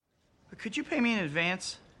Could you pay me in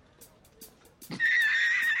advance?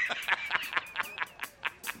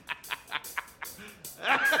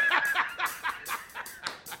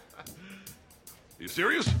 You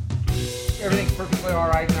serious? Everything's perfectly all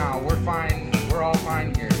right now. We're fine. We're all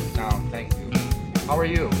fine here now. Thank you. How are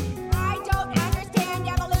you? I don't understand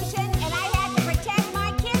evolution, and I had to protect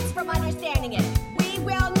my kids from understanding it. We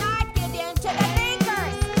will not give in to the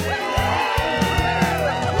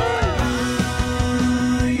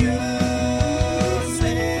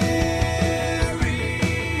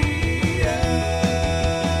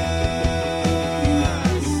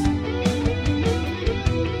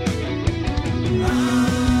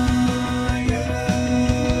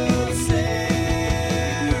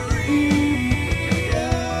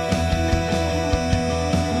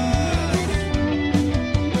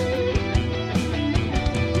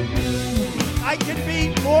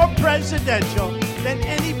presidential than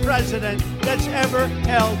any president that's ever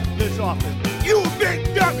held this office. You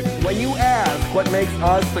big dummy! When you ask what makes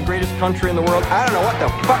us the greatest country in the world, I don't know what the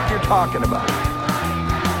fuck you're talking about.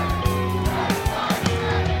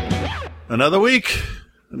 Another week,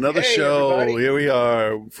 another show. Everybody. Here we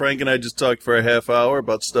are. Frank and I just talked for a half hour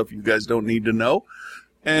about stuff you guys don't need to know.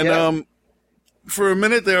 And for a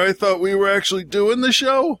minute there, I thought we were actually doing the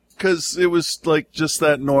show because it was like just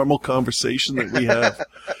that normal conversation that we have.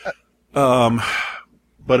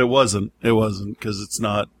 But it wasn't. It wasn't because it's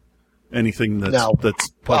not anything that's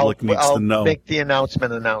public needs to know. I'll make the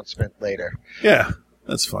announcement later. Yeah,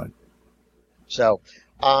 that's fine. So,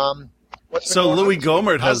 what's so Louis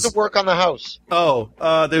Gohmert how's the work on the house? Oh,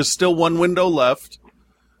 there's still one window left,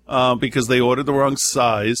 because they ordered the wrong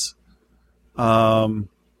size. And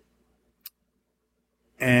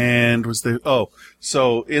was there,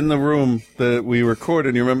 so in the room that we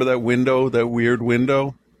recorded, you remember that window, that weird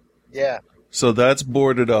window? Yeah. So that's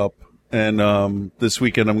boarded up. And, this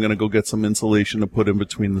weekend I'm going to go get some insulation to put in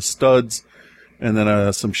between the studs and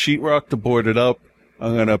then, some sheetrock to board it up.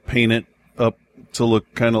 I'm going to paint it up to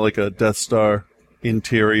look kind of like a Death Star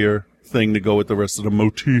interior thing to go with the rest of the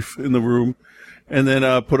motif in the room. And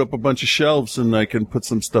then, put up a bunch of shelves and I can put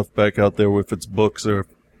some stuff back out there if it's books or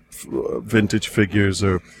vintage figures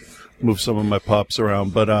or move some of my pops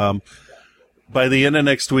around. But, by the end of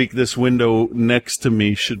next week, this window next to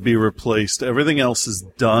me should be replaced. Everything else is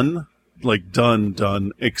done, like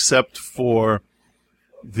done, except for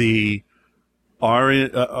the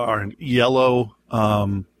orange, yellow,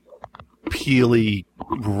 peely,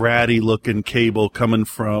 ratty looking cable coming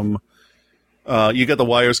from, you got the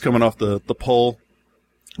wires coming off the pole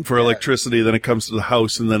for electricity, then it comes to the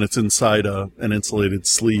house, and then it's inside an insulated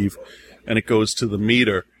sleeve, and it goes to the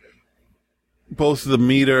meter. Both the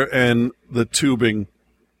meter and the tubing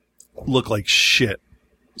look like shit.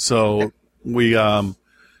 So we,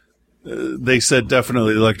 they said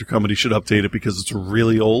definitely the electric company should update it because it's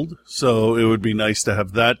really old. So it would be nice to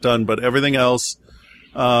have that done, but everything else,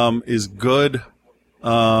 is good.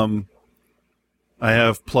 I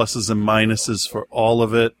have pluses and minuses for all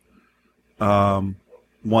of it. One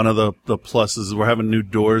of the pluses, we're having new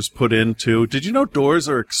doors put in too. Did you know doors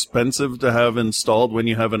are expensive to have installed when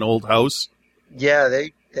you have an old house? Yeah,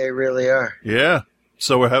 they really are. Yeah.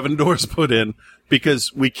 So we're having doors put in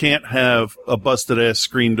because we can't have a busted ass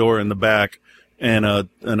screen door in the back and a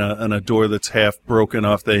door that's half broken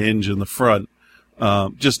off the hinge in the front.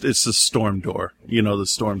 It's a storm door. You know, the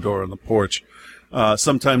storm door on the porch.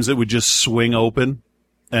 Sometimes it would just swing open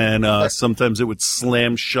and, sometimes it would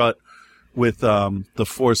slam shut with, the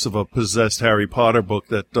force of a possessed Harry Potter book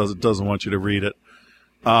that doesn't want you to read it.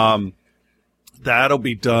 That'll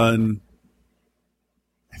be done,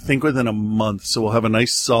 I think, within a month. So we'll have a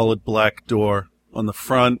nice solid black door on the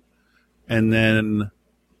front and then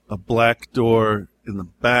a black door in the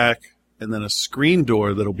back and then a screen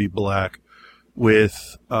door that'll be black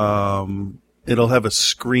with, it'll have a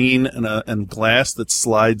screen and glass that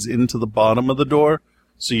slides into the bottom of the door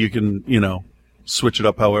so you can, switch it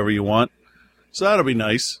up however you want. So that'll be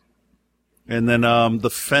nice. And then, the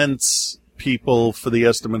fence people for the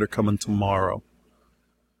estimate are coming tomorrow.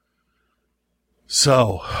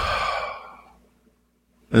 So,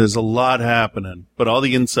 there's a lot happening, but all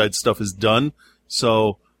the inside stuff is done,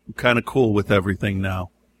 so I'm kind of cool with everything now.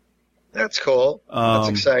 That's cool. That's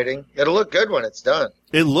exciting. It'll look good when it's done.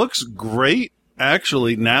 It looks great,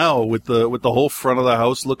 actually, now with the whole front of the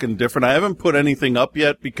house looking different. I haven't put anything up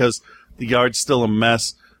yet because the yard's still a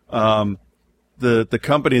mess. The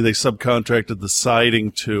company they subcontracted the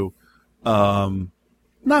siding to,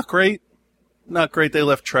 not great. Not great. They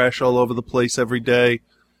left trash all over the place every day.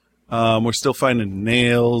 We're still finding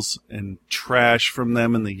nails and trash from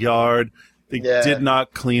them in the yard. They did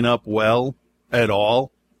not clean up well at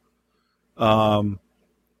all. There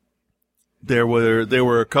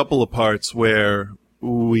were a couple of parts where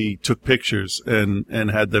we took pictures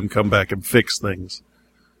and had them come back and fix things.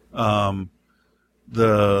 The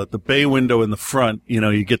bay window in the front,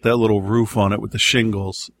 you get that little roof on it with the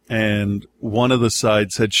shingles, and one of the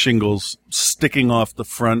sides had shingles sticking off the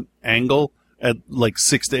front angle at like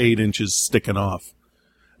 6 to 8 inches sticking off.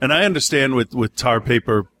 And I understand with tar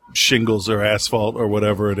paper shingles or asphalt or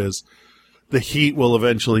whatever it is, the heat will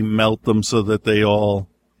eventually melt them so that they all,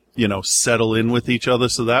 settle in with each other.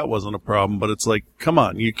 So that wasn't a problem. But it's like, come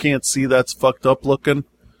on, you can't see that's fucked up looking?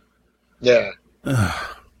 Yeah. And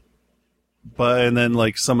then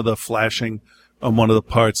like some of the flashing on one of the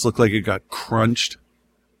parts looked like it got crunched.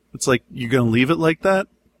 It's like, you're going to leave it like that?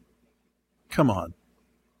 Come on.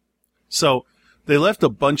 So they left a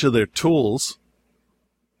bunch of their tools,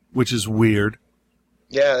 which is weird.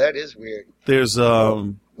 Yeah, that is weird.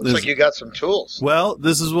 Looks like you got some tools. Well,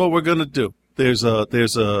 this is what we're going to do. There's a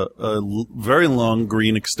very long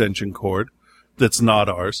green extension cord that's not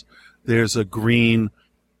ours. There's a green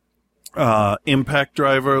impact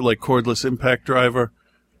driver, like cordless impact driver.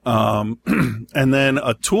 And then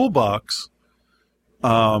a toolbox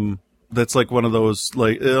that's like one of those,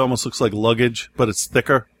 like, it almost looks like luggage, but it's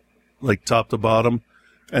thicker, like top to bottom.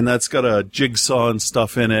 And that's got a jigsaw and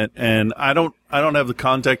stuff in it. And I don't have the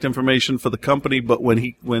contact information for the company, but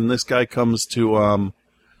when this guy comes to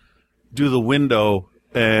do the window,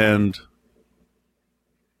 and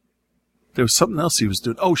there was something else he was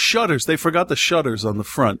doing. Oh, shutters. They forgot the shutters on the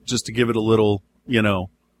front just to give it a little,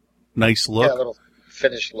 nice look. Yeah, a little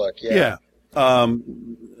finished look. Yeah. Yeah.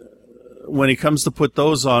 When he comes to put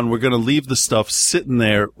those on, we're going to leave the stuff sitting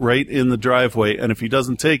there right in the driveway. And if he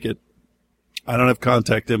doesn't take it, I don't have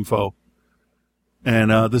contact info.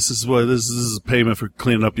 And this is a payment for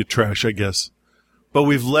cleaning up your trash, I guess. But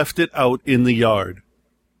we've left it out in the yard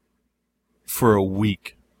for a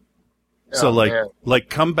week. So like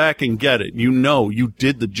come back and get it. You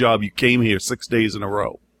did the job. You came here 6 days in a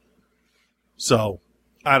row. So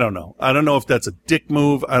I don't know. I don't know if that's a dick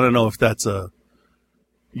move. I don't know if that's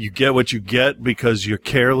you get what you get because you're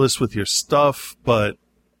careless with your stuff, but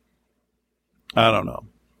I don't know.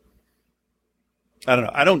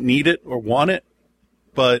 I don't need it or want it,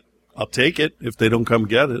 but I'll take it if they don't come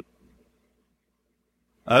get it.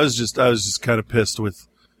 I was just kind of pissed with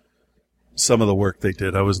some of the work they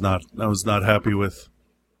did. I was not happy with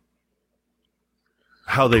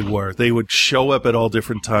how they were. They would show up at all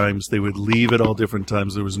different times. They would leave at all different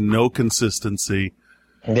times. There was no consistency.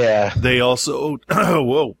 Yeah. They also,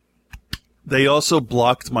 they also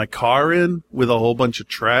blocked my car in with a whole bunch of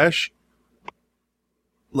trash.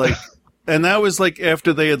 Like, and that was like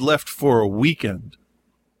after they had left for a weekend.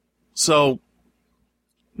 So,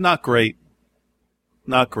 not great.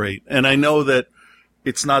 Not great. And I know that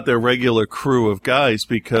it's not their regular crew of guys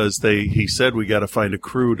because he said we got to find a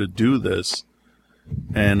crew to do this.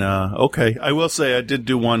 And, okay. I will say I did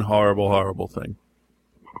do one horrible, horrible thing.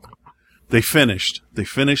 They finished.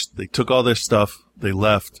 They took all their stuff. They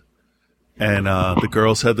left. And, the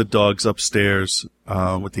girls had the dogs upstairs,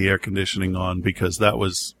 with the air conditioning on because that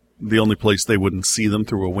was the only place they wouldn't see them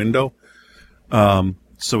through a window.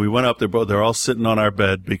 So we went up there, they're all sitting on our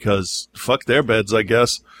bed because fuck their beds, I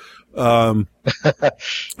guess. And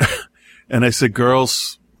I said,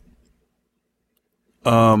 girls,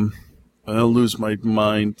 I'll lose my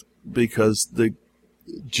mind because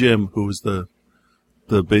Jim, who was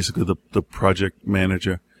basically the project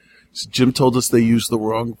manager, said, Jim told us they used the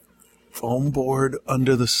wrong foam board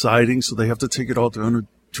under the siding, so they have to take it all down and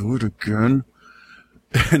do it again.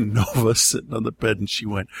 And Nova's sitting on the bed and she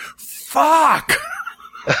went, fuck!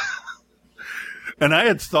 And I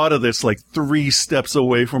had thought of this like 3 steps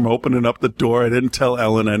away from opening up the door. I didn't tell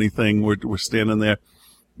Ellen anything. We're standing there.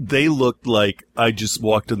 They looked like I just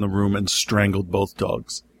walked in the room and strangled both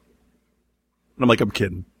dogs. And I'm like, I'm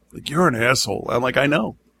kidding. Like, you're an asshole. I'm like, I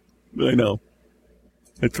know. I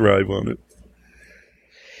thrive on it.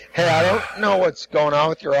 Hey, I don't know what's going on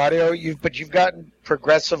with your audio, but you've gotten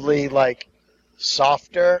progressively like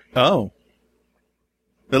softer. Oh.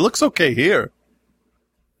 It looks okay here.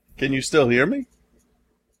 Can you still hear me?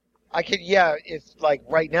 I can, yeah. It's like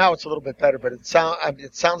right now it's a little bit better, but it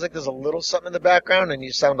sounds like there's a little something in the background, and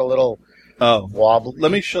you sound a little wobbly.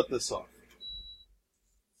 Let me shut this off.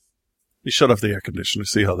 You shut off the air conditioner.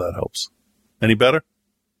 See how that helps. Any better?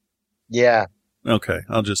 Yeah. Okay,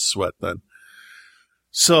 I'll just sweat then.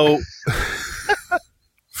 So,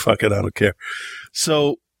 fuck it, I don't care.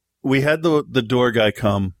 So we had the door guy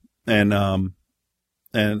come and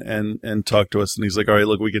talk to us, and he's like, all right,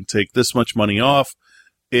 look, we can take this much money off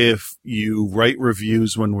if you write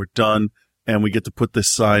reviews when we're done, and we get to put this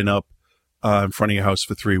sign up in front of your house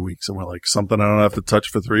for 3 weeks. And we're like, something I don't have to touch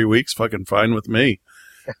for 3 weeks? Fucking fine with me.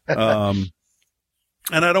 And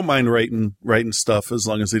I don't mind writing stuff as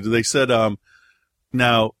long as they do. They said,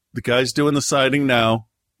 now the guy's doing the siding now,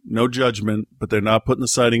 no judgment, but they're not putting the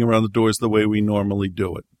siding around the doors the way we normally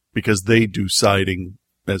do it because they do siding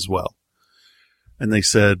as well. And they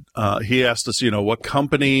said, he asked us, what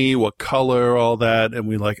company, what color, all that. And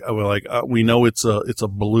we're like, we know it's a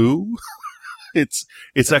blue.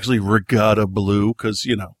 It's actually regatta blue because,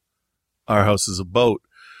 our house is a boat.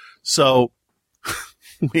 So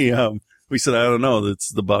we said, I don't know.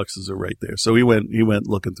 The boxes are right there. So he went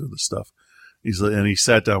looking through the stuff. And he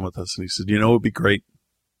sat down with us and he said, it would be great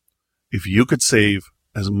if you could save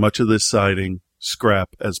as much of this siding scrap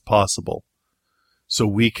as possible. So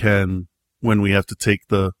we can, when we have to take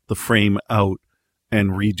the frame out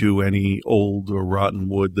and redo any old or rotten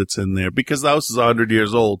wood that's in there, because the house is 100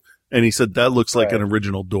 years old. And he said, that looks like an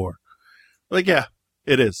original door. Like, yeah,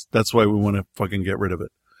 it is. That's why we want to fucking get rid of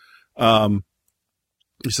it.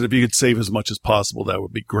 He said, if you could save as much as possible, that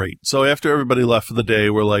would be great. So after everybody left for the day,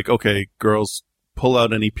 we're like, okay, girls, pull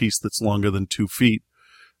out any piece that's longer than 2 feet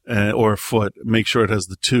or a foot. Make sure it has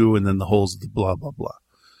the 2 and then the holes, the blah, blah, blah.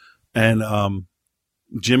 And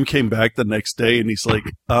Jim came back the next day and he's like,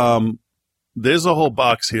 there's a whole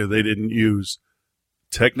box here they didn't use.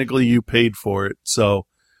 Technically, you paid for it. So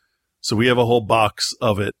we have a whole box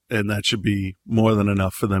of it, and that should be more than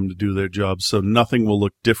enough for them to do their job. So nothing will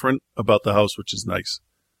look different about the house, which is nice.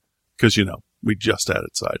 Because, we just had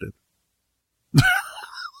it sided.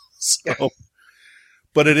 So,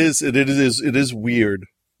 but it is weird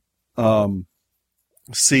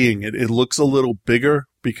seeing it. It looks a little bigger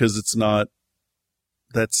because it's not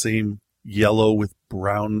that same yellow with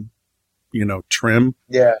brown, trim.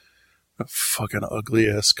 Yeah. A fucking ugly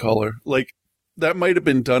ass color. Like, that might have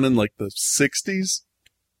been done in like the 60s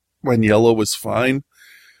when yellow was fine.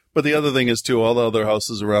 But the other thing is too, all the other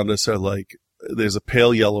houses around us are like, there's a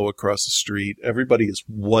pale yellow across the street. Everybody is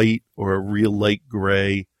white or a real light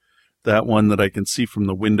gray. That one that I can see from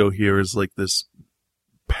the window here is like this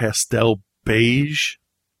pastel beige.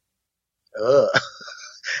 Ugh.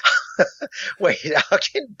 Wait, how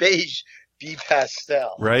can beige be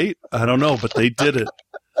pastel? Right? I don't know, but they did it.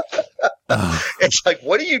 It's like,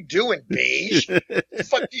 what are you doing, beige? What the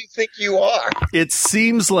fuck do you think you are? It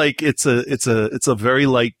seems like it's a very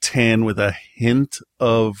light tan with a hint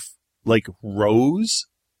of like rose,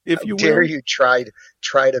 if you will. Dare you try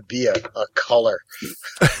to be a color?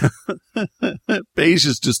 Beige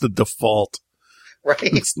is just a default, right?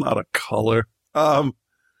 It's not a color. But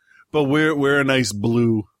we're a nice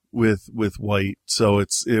blue with white, so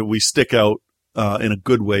we stick out in a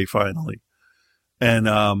good way finally,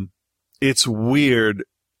 and it's weird.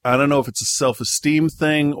 I don't know if it's a self-esteem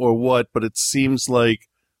thing or what, but it seems like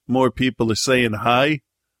more people are saying hi.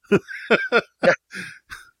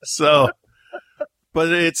 So, but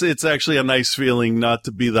it's actually a nice feeling not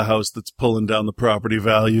to be the house that's pulling down the property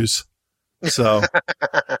values. So,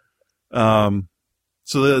 and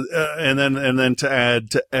then to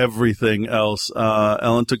add to everything else,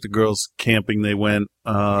 Ellen took the girls camping. They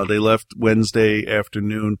left Wednesday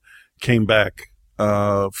afternoon, came back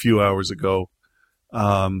a few hours ago.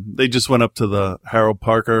 They just went up to the Harold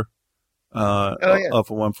Parker, off of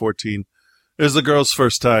 114. It was the girls'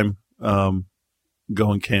 first time,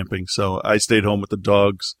 going camping. So I stayed home with the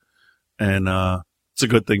dogs, and, it's a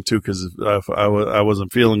good thing too, cause I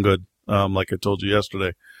wasn't feeling good, like I told you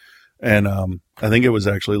yesterday. And, I think it was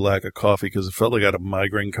actually lack of coffee cause it felt like I had a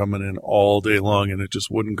migraine coming in all day long and it just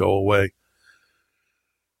wouldn't go away.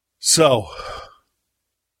 So,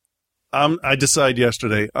 I decided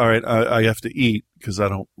yesterday, all right, I have to eat because I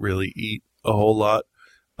don't really eat a whole lot,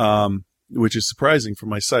 which is surprising for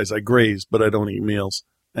my size. I graze, but I don't eat meals.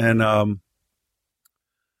 And,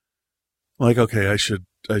 like, okay, I should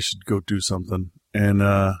go do something. And,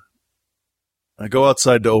 I go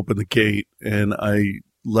outside to open the gate and I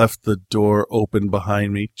left the door open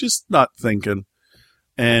behind me, just not thinking.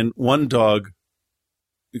 And one dog,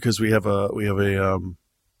 because we have a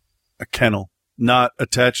kennel, not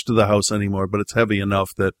attached to the house anymore, but it's heavy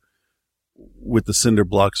enough that with the cinder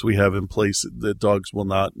blocks we have in place, the dogs will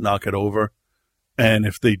not knock it over. And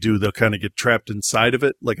if they do, they'll kind of get trapped inside of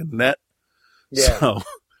it like a net. Yeah. So,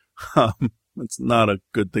 it's not a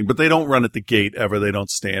good thing, but they don't run at the gate ever. They don't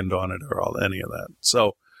stand on it or any of that.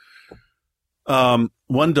 So,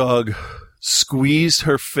 one dog squeezed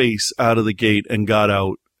her face out of the gate and got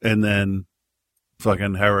out, and then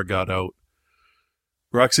fucking Hera got out.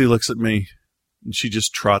 Roxy looks at me and she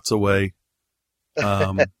just trots away.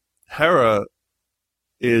 Hera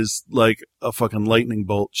is like a fucking lightning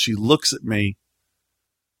bolt. She looks at me,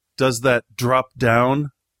 does that drop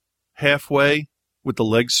down halfway with the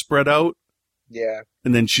legs spread out. Yeah.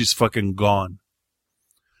 And then she's fucking gone.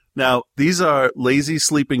 Now, these are lazy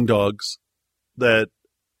sleeping dogs that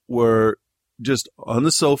were just on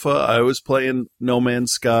the sofa. I was playing No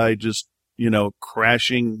Man's Sky, just,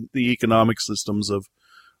 crashing the economic systems of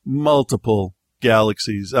multiple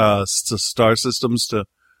galaxies, star systems to,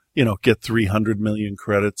 get 300 million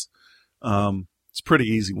credits. It's pretty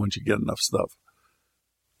easy once you get enough stuff.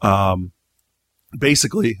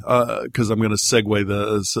 Basically, because I'm going to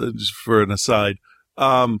segue just for an aside,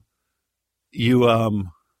 you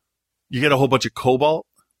get a whole bunch of cobalt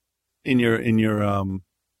in your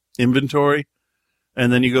inventory,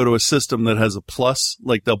 and then you go to a system that has a plus,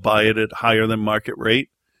 like they'll buy it at higher than market rate,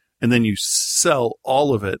 and then you sell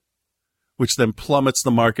all of it, which then plummets the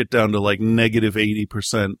market down to like negative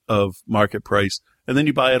 80% of market price, and then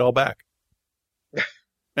you buy it all back.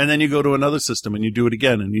 And then you go to another system and you do it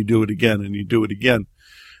again and you do it again and you do it again.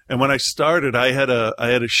 And when I started, I had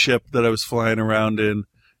a ship that I was flying around in.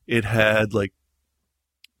 It had like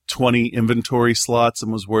 20 inventory slots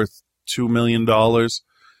and was worth $2 million.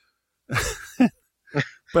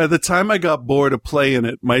 By the time I got bored of playing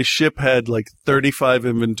it, my ship had like 35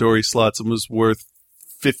 inventory slots and was worth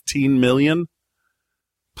 $15 million.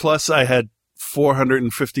 Plus I had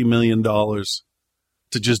 $450 million to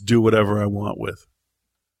just do whatever I want with.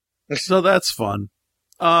 So that's fun.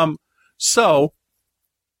 The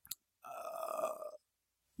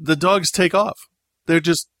dogs take off. They're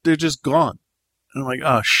just gone. And I'm like,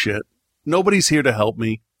 oh shit. Nobody's here to help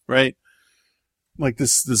me, right? I'm like,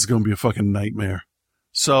 this is going to be a fucking nightmare.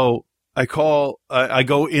 So I go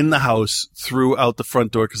in the house out the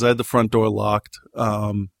front door because I had the front door locked.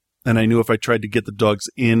 And I knew if I tried to get the dogs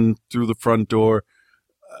in through the front door,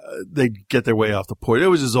 they'd get their way off the porch. It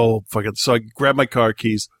was just all fucking, so I grabbed my car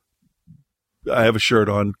keys. I have a shirt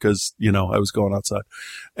on because, I was going outside.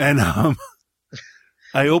 And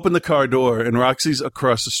I opened the car door, and Roxy's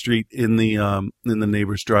across the street in the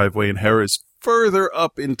neighbor's driveway, and Hera's further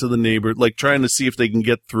up into the neighbor, like trying to see if they can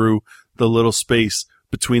get through the little space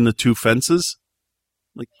between the two fences.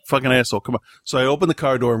 Like, fucking asshole, come on. So I open the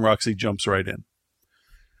car door, and Roxy jumps right in.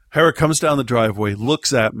 Hera comes down the driveway,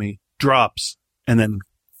 looks at me, drops, and then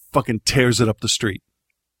fucking tears it up the street.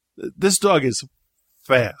 This dog is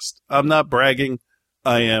fast. I'm not bragging.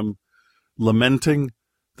 I am lamenting.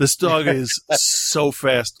 This dog is so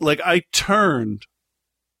fast. Like, I turned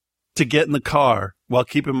to get in the car while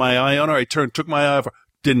keeping my eye on her. I took my eye off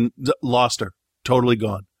her, lost her. Totally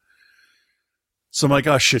gone. So I'm like,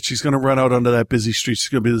 oh shit, she's going to run out onto that busy street. She's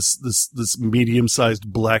going to be this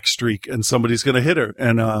medium-sized black streak, and somebody's going to hit her.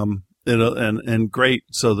 And great.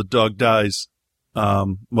 So the dog dies,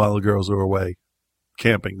 while the girls are away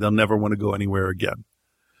camping. They'll never want to go anywhere again.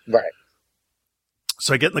 Right.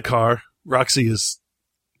 So I get in the car. Roxy is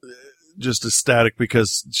just ecstatic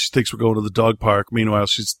because she thinks we're going to the dog park. Meanwhile,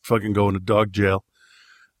 she's fucking going to dog jail.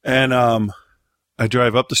 And I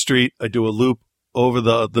drive up the street. I do a loop over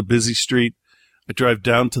the busy street. I drive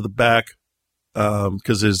down to the back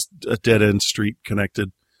because there's a dead-end street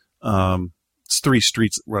connected. It's 3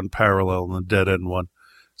 streets that run parallel, and the dead-end one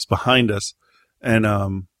is behind us.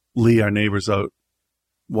 And Lee, our neighbor's out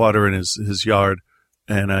watering his yard.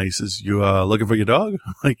 And he says, you looking for your dog?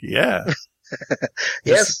 I'm like, yeah.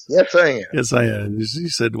 Yes, I am. Yes, I am. He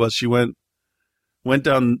said, well, she went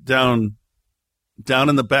down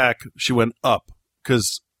in the back. She went up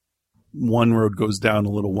because one road goes down a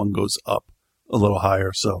little, one goes up a little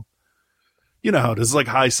higher. So, you know how it is, like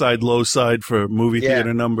high side, low side for movie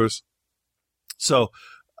theater numbers. So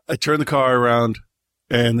I turn the car around,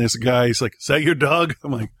 and there's a guy. He's like, is that your dog?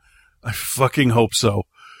 I'm like, I fucking hope so.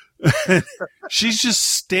 She's just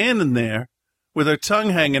standing there with her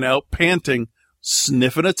tongue hanging out, panting,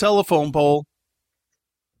 sniffing a telephone pole.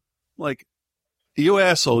 Like, you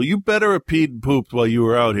asshole, you better have peed and pooped while you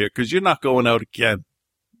were out here, because you're not going out again,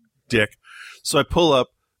 dick. So I pull up,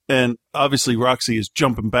 and obviously Roxy is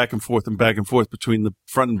jumping back and forth between the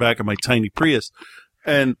front and back of my tiny Prius.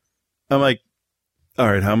 And I'm like,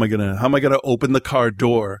 all right, how am I gonna open the car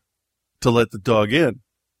door to let the dog in?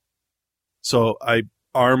 So I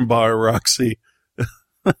armbar Roxy,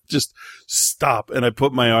 just stop, and I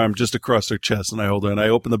put my arm just across her chest, and I hold her, and I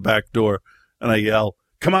open the back door, and I yell,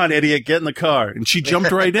 come on, idiot, get in the car. And she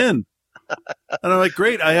jumped right in. And I'm like,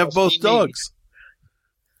 great, I have both dogs.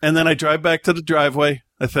 And then I drive back to the driveway.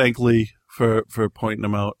 I thank Lee for pointing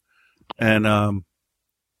them out. And I'm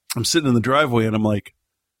sitting in the driveway, and I'm like,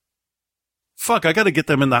 fuck, I got to get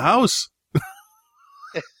them in the house.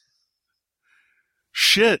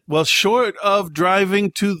 Shit. Well, short of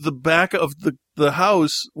driving to the back of the the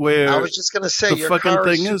house where I was just gonna say the your fucking car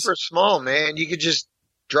thing is super small, man. You could just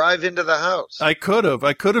drive into the house. I could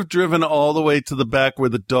have driven all the way to the back where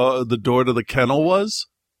the door to the kennel was,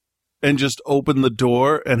 and just open the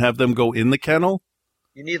door and have them go in the kennel.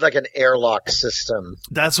 You need like an airlock system.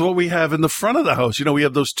 That's what we have in the front of the house. You know, we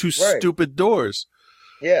have those two stupid doors.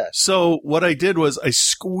 Yeah. So what I did was I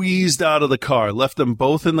squeezed out of the car, left them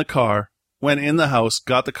both in the car, went in the house,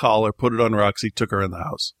 got the collar, put it on Roxy, took her in the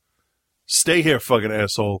house. Stay here, fucking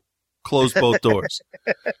asshole. Close both doors.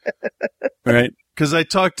 All right? Because I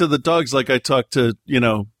talk to the dogs like I talk to, you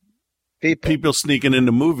know, people sneaking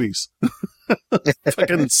into movies.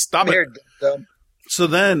 Fucking stop it. Dumb. So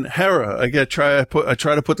then Hera, I try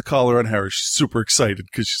to put the collar on Hera. She's super excited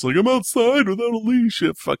because she's like, I'm outside without a leash.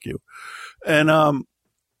 Yeah, fuck you. And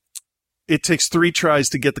it takes 3 tries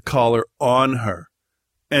to get the collar on her.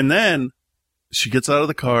 And then she gets out of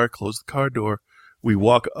the car, close the car door. We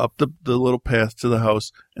walk up the little path to the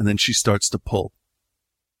house, and then she starts to pull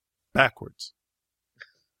backwards.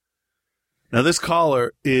 Now, this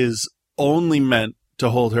collar is only meant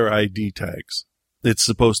to hold her ID tags. It's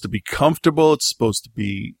supposed to be comfortable. It's supposed to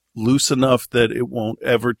be loose enough that it won't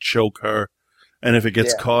ever choke her. And if it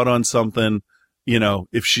gets caught on something, you know,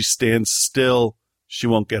 if she stands still, she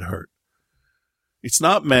won't get hurt. It's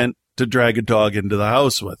not meant to drag a dog into the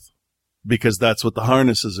house with, because that's what the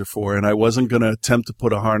harnesses are for. And I wasn't going to attempt to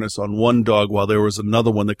put a harness on one dog while there was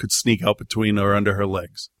another one that could sneak out between or under her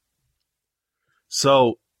legs.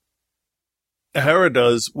 So Hera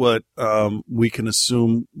does what we can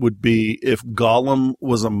assume would be if Gollum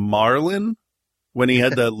was a marlin when he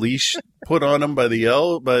had that leash put on him by the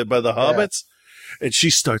hobbits, and she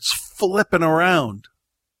starts flipping around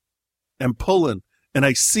and pulling, and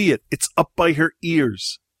I see it. It's up by her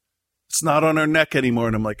ears. It's not on her neck anymore,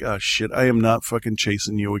 and I'm like, oh shit, I am not fucking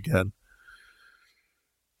chasing you again.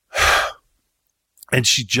 And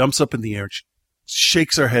she jumps up in the air, and she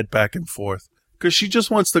shakes her head back and forth. Because she just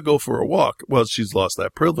wants to go for a walk. Well, she's lost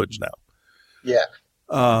that privilege now. Yeah.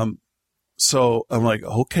 So I'm like,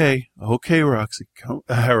 okay, Roxy, come,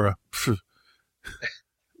 Hera.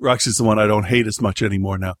 Roxy's the one I don't hate as much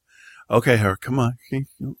anymore now. Okay, Hera, come on.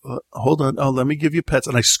 Hold on. Oh, let me give you pets.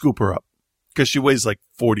 And I scoop her up. Because she weighs like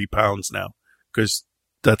 40 pounds now. Because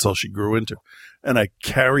that's all she grew into. And I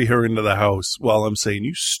carry her into the house while I'm saying,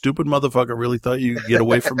 you stupid motherfucker really thought you could get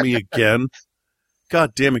away from me again?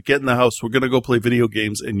 God damn it, get in the house. We're going to go play video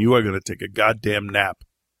games, and you are going to take a goddamn nap.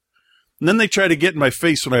 And then they try to get in my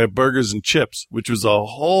face when I have burgers and chips, which was a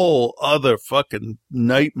whole other fucking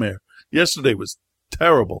nightmare. Yesterday was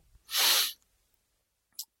terrible.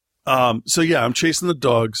 So yeah, I'm chasing the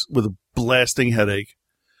dogs with a blasting headache.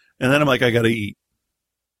 And then I'm like, I got to eat.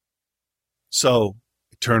 So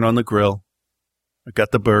I turn on the grill. I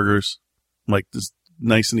got the burgers. I'm like, this is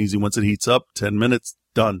nice and easy. Once it heats up, 10 minutes,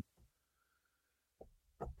 done.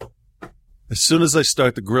 As soon as I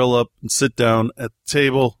start the grill up and sit down at the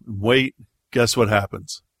table and wait, guess what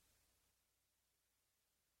happens?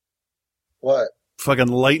 What? Fucking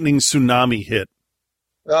lightning tsunami hit.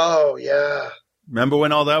 Oh, yeah. Remember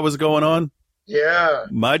when all that was going on? Yeah.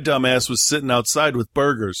 My dumbass was sitting outside with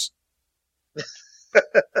burgers.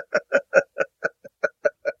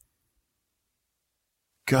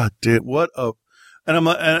 God damn, what a...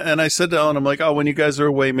 And I said to Ellen, I'm like, oh, when you guys are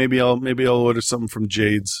away, maybe I'll order something from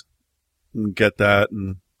Jade's and get that,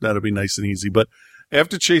 and that'll be nice and easy. But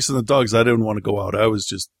after chasing the dogs, I didn't want to go out. I was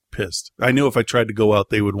just pissed. I knew if I tried to go out,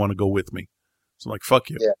 they would want to go with me. So I'm like, fuck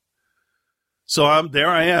you. Yeah. So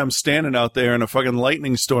I am standing out there in a fucking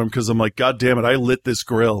lightning storm because I'm like, God damn it, I lit this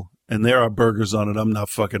grill and there are burgers on it. I'm not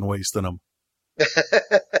fucking wasting them.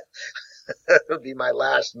 It'll be my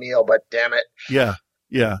last meal, but damn it. Yeah.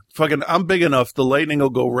 Yeah. Fucking, I'm big enough. The lightning will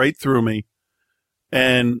go right through me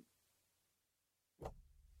and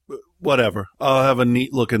whatever. I'll have a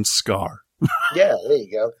neat looking scar. Yeah, there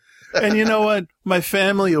you go. And you know what? My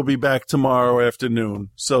family will be back tomorrow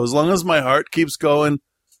afternoon. So as long as my heart keeps going,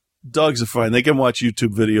 dogs are fine. They can watch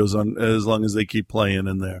YouTube videos on as long as they keep playing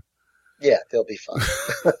in there. Yeah, they'll be fine.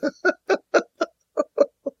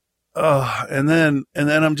 And then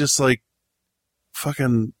I'm just like,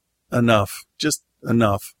 fucking enough. Just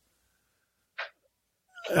enough.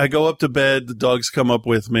 I go up to bed. The dogs come up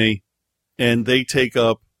with me, and they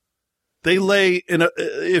lay in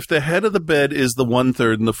if the head of the bed is the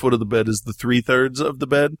 1/3 and the foot of the bed is the 3/3 of the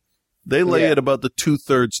bed, they lay at about the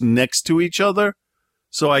 2/3 next to each other.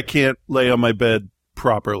 So I can't lay on my bed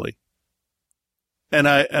properly. And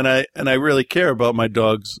I really care about my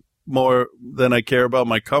dogs more than I care about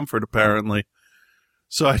my comfort, apparently.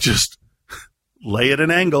 So I just lay at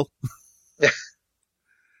an angle.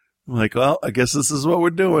 I'm like, well, I guess this is what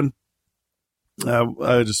we're doing.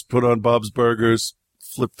 I just put on Bob's Burgers,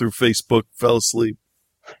 flipped through Facebook, fell asleep.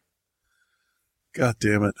 God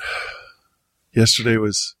damn it. Yesterday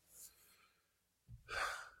was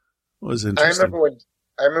interesting.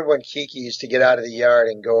 I remember when Kiki used to get out of the yard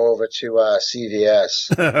and go over to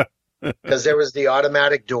CVS because there was the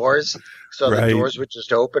automatic doors, so the doors would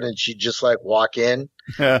just open and she'd just like walk in,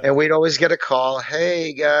 and we'd always get a call,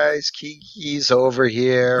 "Hey guys, Kiki's over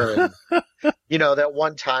here." And you know, that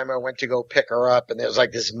one time I went to go pick her up, and there was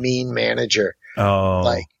like this mean manager,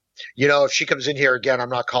 like, you know, if she comes in here again, I'm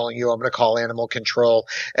not calling you. I'm going to call animal control.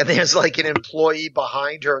 And there's like an employee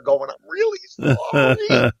behind her going, "I'm really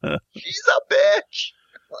sorry. She's a bitch."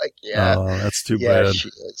 Like, yeah. Oh, that's too bad. She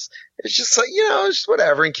is. It's just like, you know, it's just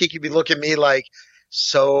whatever. And Kiki be looking at me like,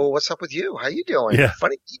 "So what's up with you? How you doing? Yeah.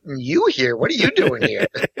 Funny meeting you here. What are you doing here?"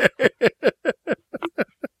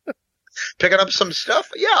 Picking up some stuff?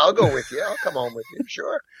 Yeah, I'll go with you. I'll come home with you.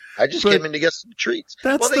 Sure. I just came in to get some treats.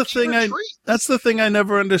 That's the thing I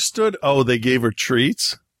never understood. Oh, they gave her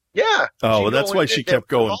treats? Yeah. Oh, well, that's why she kept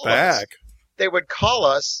going back. They would call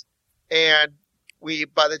us, and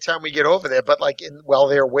by the time we get over there, but like while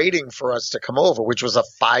they're waiting for us to come over, which was a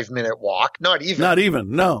 5-minute walk, not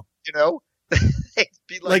even, no. You know, they'd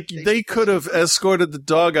be like they could have escorted the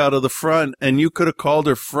dog out of the front, and you could have called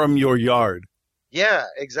her from your yard. Yeah,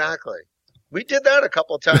 exactly. We did that a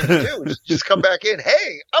couple of times too. Just come back in.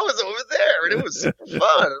 "Hey, I was over there, and it was super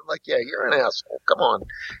fun." I'm like, "Yeah, you're an asshole. Come on,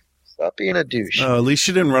 stop being a douche." At least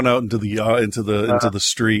she didn't run out into the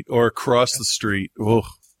street or across the street. Oh.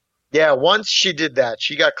 Yeah, once she did that.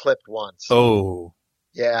 She got clipped once. Oh.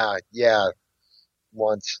 Yeah,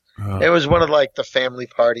 once. It was one of like the family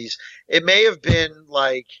parties. It may have been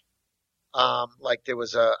like there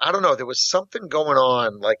was I don't know, there was something going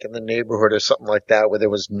on like in the neighborhood or something like that where there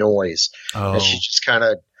was noise. Oh. And she just kind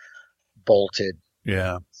of bolted.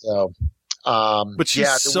 Yeah. So, but she's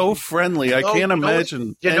so friendly. I can't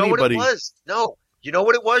imagine anybody. You know what it was? No. You know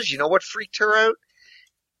what it was? You know what freaked her out?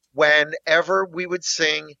 Whenever we would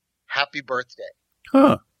sing "Happy Birthday."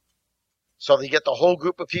 Huh. So you get the whole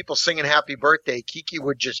group of people singing "Happy Birthday." Kiki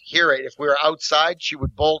would just hear it. If we were outside, she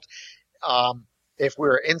would bolt. If we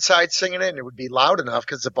were inside singing it and it would be loud enough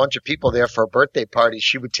because there's a bunch of people there for a birthday party,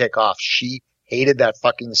 she would take off. She hated that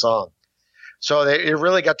fucking song. So it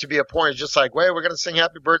really got to be a point. It's just like, "Wait, we're going to sing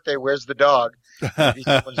Happy Birthday. Where's the dog?" It'd be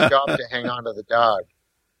someone's job to hang on to the dog.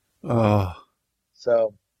 Oh.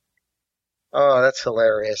 So, that's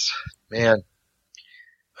hilarious, man.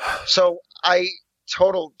 So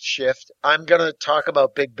total shift. I'm going to talk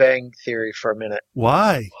about Big Bang Theory for a minute.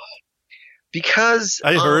 Why? Because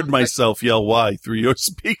I heard myself yell "why" through your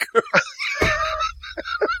speaker.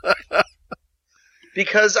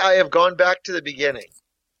 Because I have gone back to the beginning.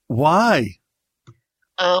 Why?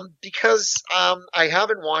 Because I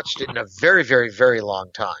haven't watched it in a very, very, very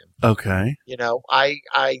long time. Okay. You know, I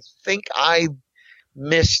think I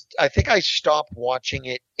stopped watching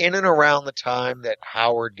it in and around the time that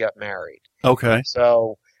Howard got married. Okay.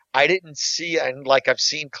 So I didn't see, and like I've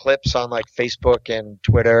seen clips on like Facebook and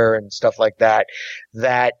Twitter and stuff like that,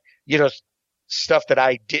 you know, stuff that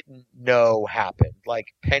I didn't know happened. Like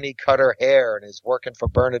Penny cut her hair and is working for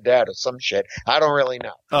Bernadette or some shit. I don't really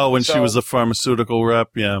know. Oh, when she was a pharmaceutical rep,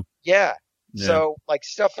 yeah. Yeah. So like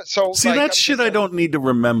stuff. So see, like, that shit I don't need to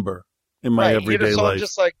remember in my everyday life. I'm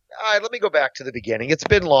just like, all right, let me go back to the beginning. It's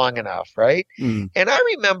been long enough, right? Mm. And I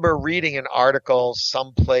remember reading an article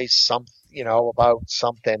someplace, about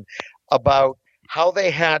something about how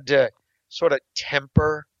they had to sort of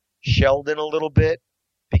temper Sheldon a little bit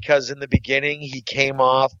because in the beginning he came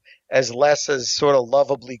off as less as sort of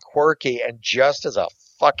lovably quirky and just as a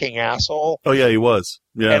fucking asshole. Oh yeah, he was.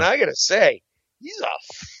 Yeah. And I gotta say, he's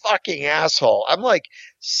a fucking asshole. I'm like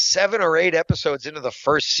 7 or 8 episodes into the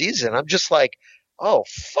first season. I'm just like, oh,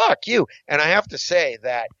 fuck you. And I have to say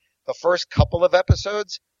that the first couple of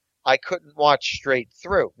episodes, I couldn't watch straight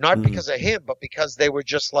through. Not because of him, but because they were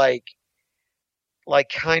just like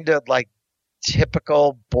kind of like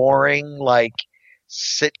typical, boring, like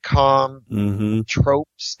sitcom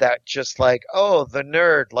tropes that just like, oh, the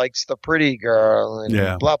nerd likes the pretty girl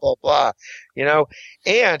and blah, blah, blah, you know?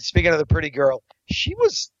 And speaking of the pretty girl, she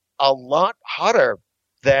was a lot hotter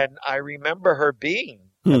than I remember her being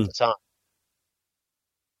at the time.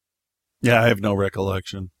 Yeah, I have no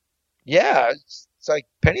recollection. Yeah, it's like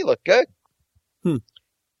Penny looked good.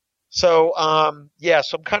 So, so I'm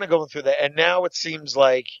kind of going through that. And now it seems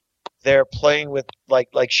like they're playing with like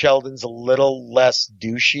Sheldon's a little less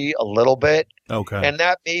douchey, a little bit. Okay. And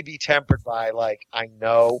that may be tempered by like, I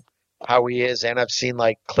know how he is. And I've seen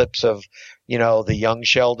like clips of, the Young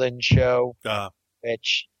Sheldon show,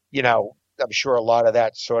 which, I'm sure a lot of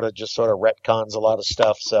that sort of retcons a lot of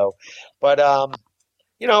stuff. So, but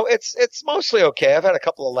it's mostly okay. I've had a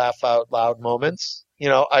couple of laugh out loud moments.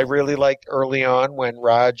 I really liked early on when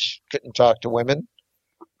Raj couldn't talk to women.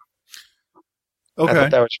 Okay, I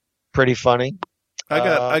thought that was pretty funny.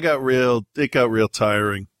 It got real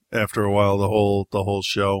tiring after a while. The whole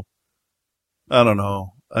show. I don't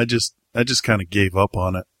know. I just kind of gave up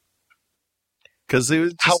on it because it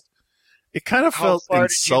was it kind of felt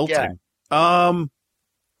insulting.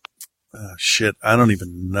 Shit, I don't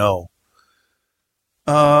even know.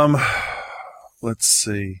 Let's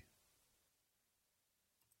see.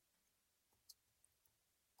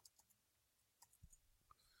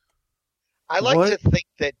 I like to think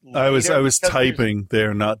that I was typing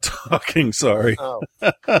there, not talking. Sorry. Oh,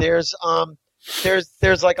 there's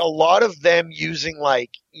like a lot of them using like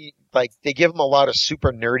they give them a lot of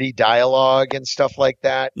super nerdy dialogue and stuff like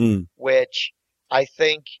that, which I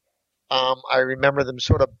think I remember them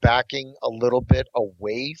sort of backing a little bit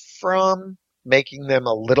away from, making them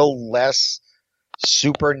a little less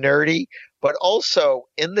super nerdy. But also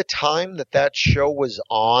in the time that show was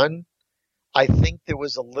on, I think there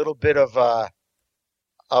was a little bit of a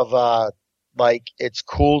like it's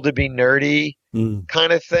cool to be nerdy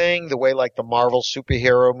kind of thing, the way like the Marvel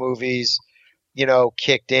superhero movies,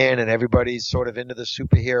 kicked in and everybody's sort of into the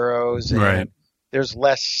superheroes, and right. There's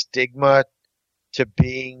less stigma to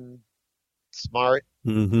being smart,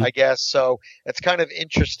 I guess. So it's kind of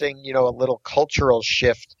interesting, a little cultural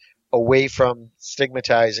shift away from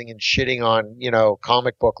stigmatizing and shitting on,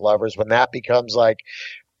 comic book lovers when that becomes like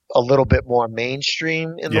a little bit more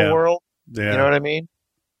mainstream in the world. Yeah. You know what I mean?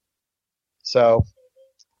 So,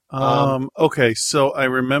 okay. So I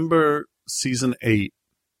remember season 8.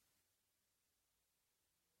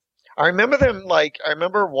 I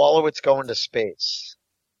remember Wolowitz going to space.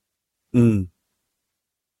 Yeah.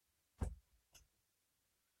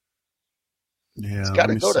 He's got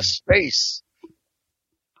to go to space.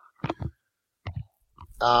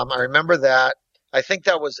 I remember that. I think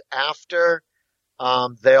that was after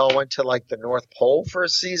they all went to like the North Pole for a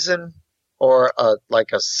season or like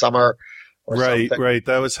a summer or something. Right.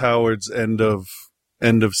 That was Howard's end of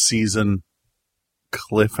season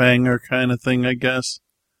cliffhanger kind of thing, I guess.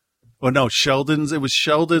 Oh no, Sheldon's. It was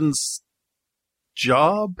Sheldon's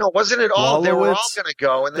job. No, wasn't it all? Wolowitz? They were all going to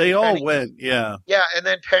go, and then they Penny all went. Yeah. Yeah, and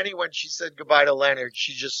then Penny, when she said goodbye to Leonard,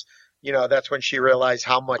 she just, that's when she realized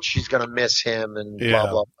how much she's going to miss him, and blah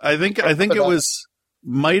blah. I think it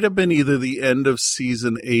might have been either the end of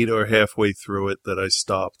season 8 or halfway through it that I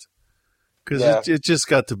stopped because it just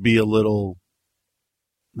got to be a little,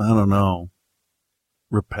 I don't know,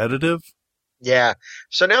 repetitive. Yeah.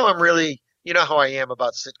 So now I'm really. You know how I am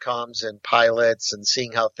about sitcoms and pilots and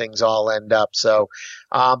seeing how things all end up. So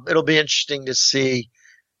it'll be interesting to see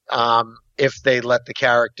if they let the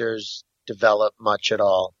characters develop much at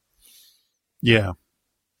all. Yeah,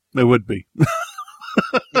 it would be.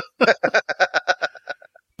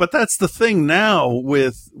 But that's the thing now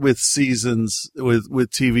with seasons, with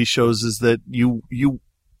TV shows, is that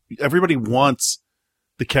everybody wants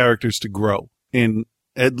the characters to grow in,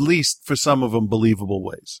 at least for some of them, believable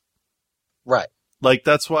ways. Right. Like,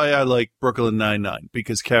 that's why I like Brooklyn Nine-Nine,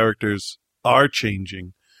 because characters are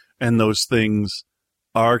changing and those things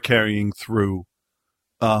are carrying through.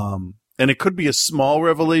 And it could be a small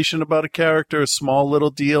revelation about a character, a small little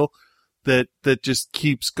deal that just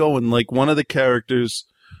keeps going. Like, one of the characters,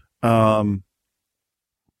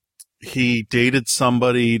 he dated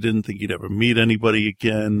somebody, didn't think he'd ever meet anybody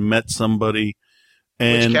again, met somebody.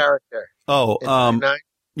 And, which character? Oh,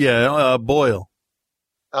 Boyle.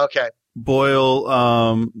 Okay.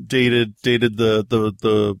 Boyle dated the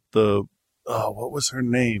what was her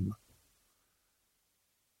name?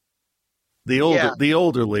 The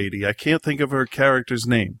older lady. I can't think of her character's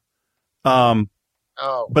name. But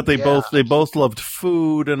they both loved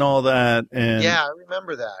food and all that, and yeah, I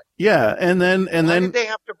remember that. Yeah, and then Why did they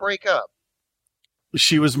have to break up?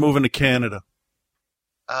 She was moving to Canada.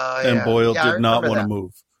 And Boyle did not want to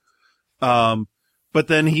move. But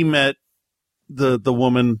then he met the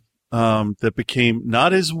woman that became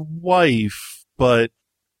not his wife, but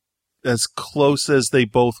as close as they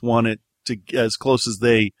both wanted to, as close as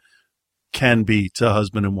they can be to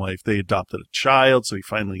husband and wife. They adopted a child, so he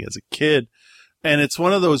finally has a kid. And it's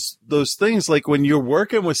one of those things, like when you're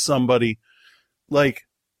working with somebody, like,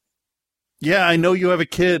 yeah, I know you have a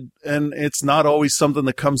kid, and it's not always something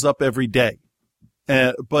that comes up every day.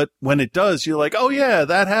 But when it does, you're like, oh yeah,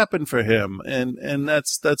 that happened for him, and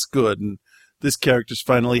that's good. And this character's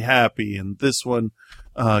finally happy, and this one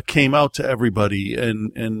came out to everybody,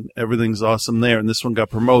 and everything's awesome there. And this one got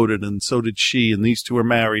promoted, and so did she. And these two are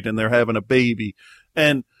married, and they're having a baby.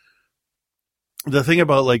 And the thing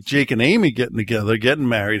about like Jake and Amy getting together, getting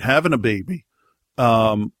married, having a baby,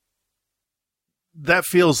 that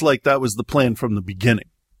feels like that was the plan from the beginning.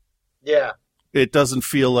 Yeah. It doesn't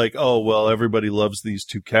feel like, oh, well, everybody loves these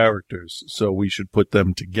two characters, so we should put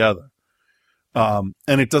them together. And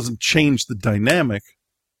it doesn't change the dynamic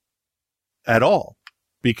at all,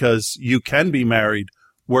 because you can be married,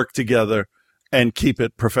 work together, and keep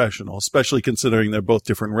it professional, especially considering they're both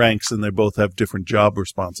different ranks and they both have different job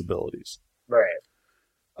responsibilities. Right.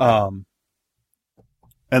 And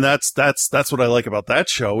that's what I like about that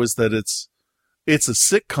show, is that it's a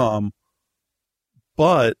sitcom,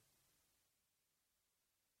 but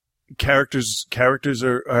characters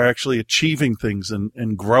are actually achieving things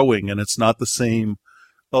and growing, and it's not the same,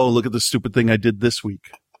 oh, look at the stupid thing I did this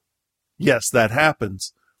week. Yes, that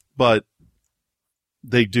happens, but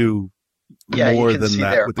they do more than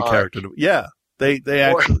that with the character. Yeah, they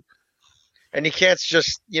actually. And you can't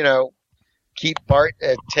just, keep Bart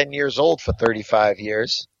at 10 years old for 35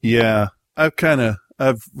 years. Yeah, I've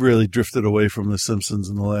really drifted away from The Simpsons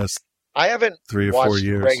in the last I haven't 3 or watched 4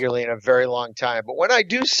 years it regularly in a very long time, but when I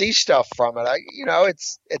do see stuff from it,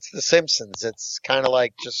 it's The Simpsons. It's kind of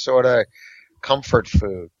like just sort of comfort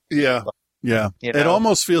food. Yeah. Yeah. It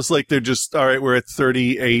almost feels like they're just, all right, we're at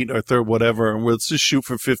 38 or whatever, and let's just shoot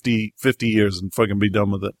for 50 years and fucking be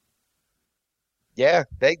done with it. Yeah,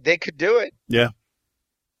 they could do it. Yeah.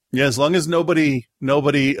 Yeah, as long as nobody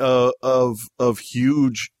of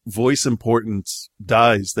huge voice importance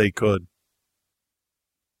dies, they could.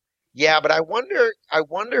 Yeah, but I wonder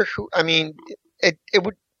who, I mean, it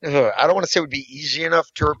would, I don't want to say it would be easy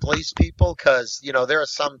enough to replace people, because, there are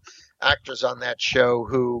some actors on that show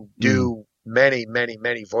who do many, many,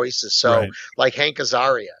 many voices. So, right. Like Hank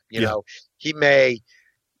Azaria, he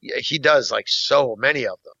does like so many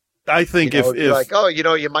of them. I think if like,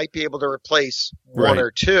 you might be able to replace one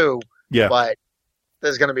or two, but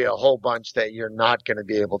there's going to be a whole bunch that you're not going to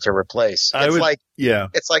be able to replace.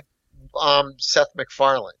 It's like Seth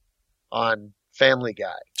MacFarlane on Family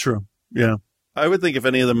Guy. True. Yeah. I would think if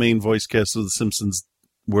any of the main voice cast of The Simpsons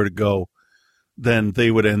were to go, then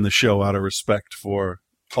they would end the show out of respect for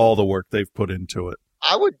all the work they've put into it.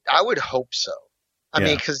 I would hope so. I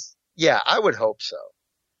mean, I would hope so.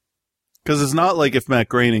 Because it's not like if Matt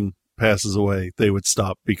Groening passes away, they would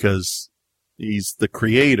stop, because he's the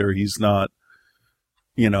creator. He's not,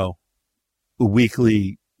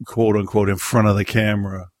 weekly, quote unquote, in front of the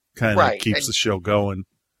camera, kind of keeps the show going.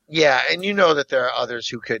 Yeah, and that there are others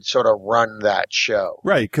who could sort of run that show.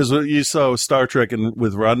 Right, because you saw Star Trek, and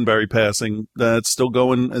with Roddenberry passing, that's still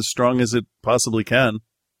going as strong as it possibly can.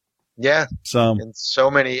 Yeah, so in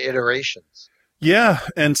so many iterations. Yeah,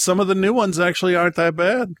 and some of the new ones actually aren't that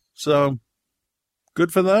bad. So,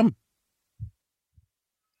 good for them.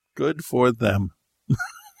 Good for them.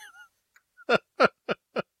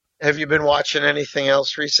 Have you been watching anything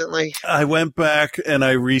else recently? I went back and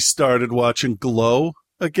I restarted watching Glow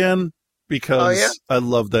again, because I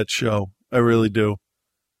love that show. I really do.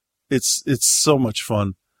 It's so much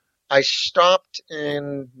fun. I stopped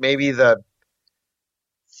in maybe the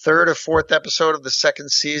 3rd or 4th episode of the 2nd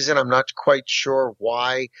season. I'm not quite sure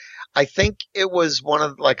why. I think it was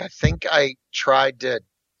I think I tried to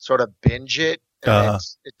sort of binge it, and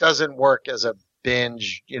it doesn't work as a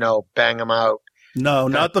binge, bang them out. No,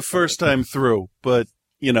 not the first time through, but,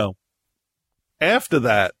 after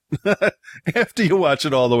that, after you watch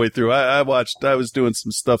it all the way through, I was doing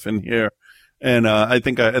some stuff in here, and I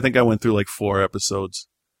think I went through like 4 episodes.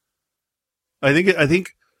 I think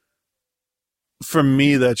for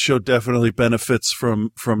me, that show definitely benefits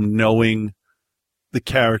from knowing the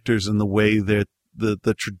characters and the way that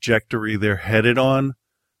the trajectory they're headed on,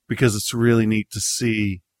 because it's really neat to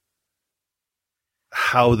see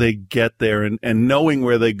how they get there, and knowing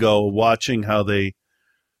where they go, watching how they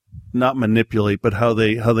not manipulate, but how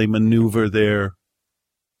they maneuver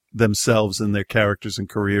themselves and their characters and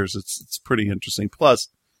careers. It's pretty interesting. Plus,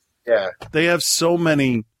 they have so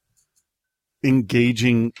many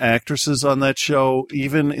engaging actresses on that show,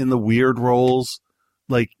 even in the weird roles.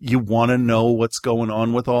 Like, you want to know what's going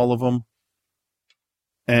on with all of them,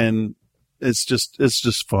 and it's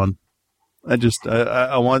just fun.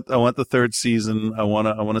 I want the 3rd season. I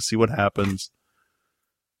want to see what happens,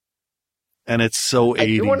 and it's so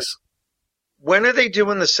 80s. When are they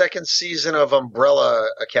doing the 2nd season of Umbrella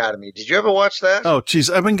Academy? Did you ever watch that? Oh, geez,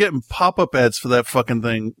 I've been getting pop-up ads for that fucking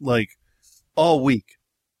thing like all week.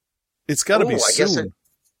 It's got to be soon.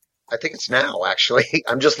 I think it's now, actually.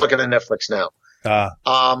 I'm just looking at Netflix now.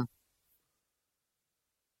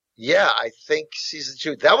 Yeah, I think season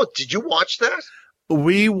 2. Did you watch that?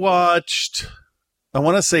 We watched, I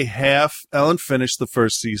want to say half. Ellen finished the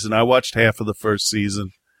first season. I watched half of the first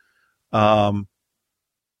season. Because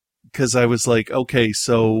I was like, okay,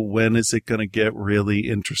 so when is it going to get really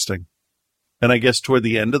interesting? And I guess toward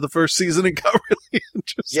the end of the first season, it got really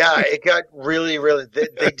interesting. Yeah, it got really, really,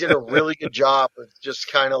 they did a really good job of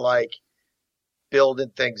just kind of like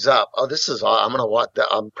building things up. Oh, this is, I'm going to watch that.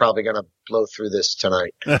 I'm probably going to blow through this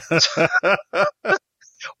tonight.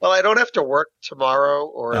 Well, I don't have to work tomorrow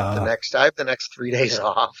or I have the next 3 days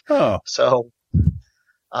off. Oh. So,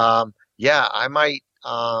 yeah, I might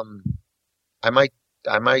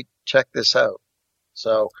check this out.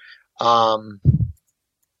 So,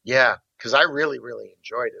 yeah, because I really, really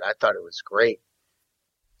enjoyed it. I thought it was great.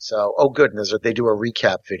 So, oh goodness, they do a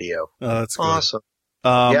recap video. Oh, that's good. Awesome.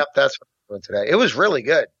 Yep, that's what I'm doing today. It was really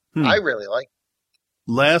good. I really liked it.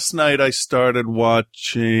 Last night I started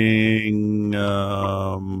watching,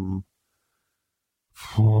 hold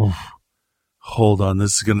on,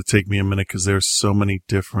 this is going to take me a minute because there's so many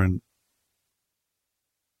different,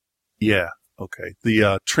 yeah, okay.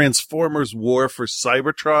 The Transformers War for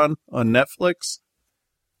Cybertron on Netflix.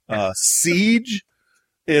 Siege.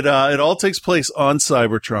 It all takes place on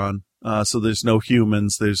Cybertron. So there's no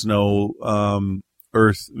humans, there's no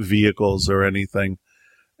Earth vehicles or anything.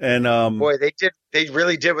 And boy, they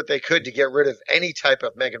really did what they could to get rid of any type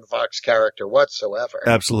of Megan Fox character whatsoever.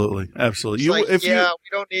 Absolutely.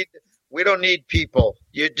 We don't need people.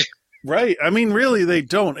 Right. I mean, really, they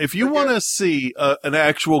don't. If you want to see an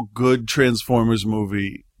actual good Transformers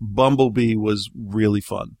movie, Bumblebee was really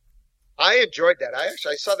fun. I enjoyed that.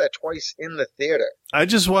 I saw that twice in the theater. I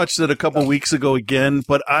just watched it a couple weeks ago again,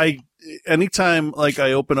 but anytime like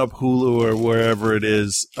I open up Hulu or wherever it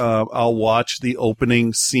is, I'll watch the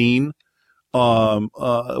opening scene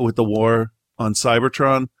with the war on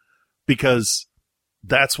Cybertron because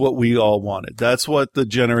that's what we all wanted. That's what the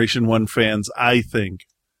Generation 1 fans, I think,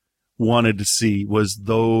 wanted to see, was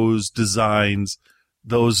those designs,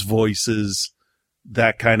 those voices,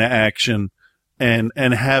 that kind of action. And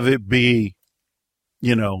have it be,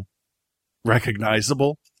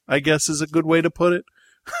 recognizable, I guess is a good way to put it.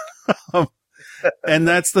 And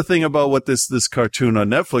that's the thing about what this cartoon on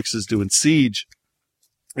Netflix is doing, Siege,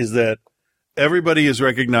 is that everybody is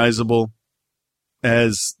recognizable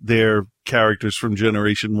as their characters from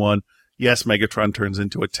Generation 1. Yes, Megatron turns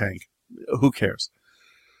into a tank. Who cares?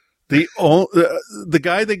 The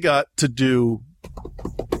guy they got to do...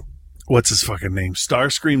 What's his fucking name?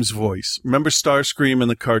 Starscream's voice. Remember Starscream in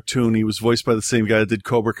the cartoon? He was voiced by the same guy that did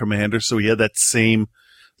Cobra Commander, so he had that same,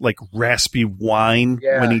 like, raspy whine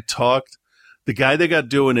when he talked. The guy that got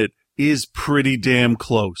doing it is pretty damn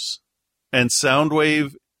close. And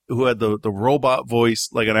Soundwave, who had the robot voice,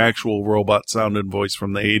 like an actual robot-sounding voice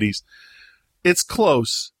from the 80s, it's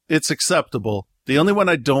close. It's acceptable. The only one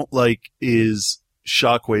I don't like is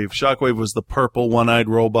Shockwave. Shockwave was the purple one-eyed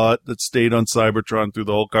robot that stayed on Cybertron through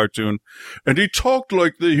the whole cartoon, and he talked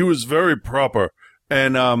like he was very proper.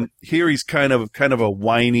 And here he's kind of a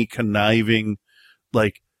whiny, conniving,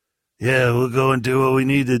 like, yeah, we'll go and do what we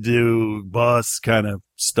need to do, boss, kind of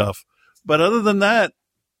stuff. But other than that,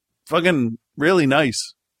 fucking really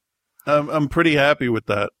nice. I'm pretty happy with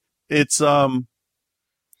that. It's a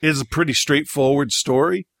pretty straightforward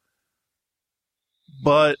story,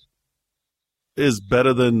 but is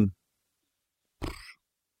better than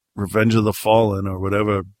Revenge of the Fallen or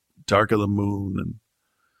whatever, Dark of the Moon.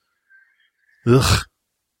 And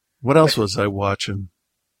what else was I watching?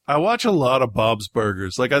 I watch a lot of Bob's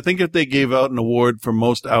Burgers. Like, I think if they gave out an award for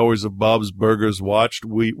most hours of Bob's Burgers watched,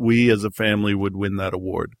 we as a family would win that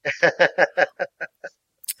award.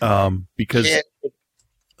 Because,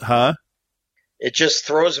 it just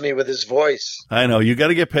throws me with his voice. I know. You got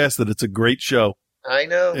to get past it. It's a great show. I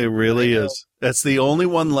know. It really is. That's the only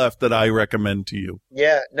one left that I recommend to you.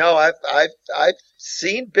 Yeah. No, I've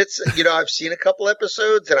seen bits, I've seen a couple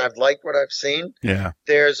episodes and I've liked what I've seen. Yeah.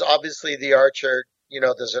 There's obviously the Archer,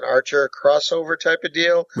 there's an Archer crossover type of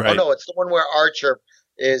deal. Right. Oh no, it's the one where Archer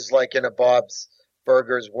is like in a Bob's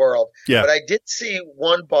Burgers world. Yeah. But I did see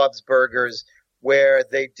one Bob's Burgers where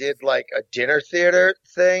they did like a dinner theater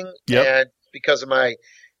thing. Yep. And because of my,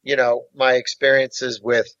 my experiences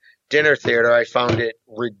with dinner theater, I found it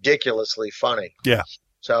ridiculously funny. Yeah.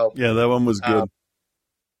 So yeah, that one was good.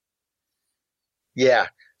 Yeah.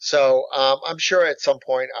 So I'm sure at some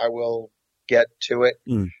point I will get to it.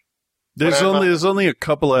 There's only a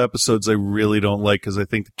couple of episodes I really don't like because I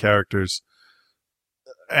think the characters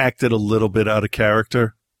acted a little bit out of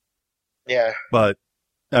character. Yeah. But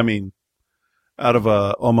I mean, out of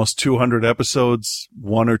almost 200 episodes,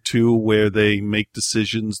 one or two where they make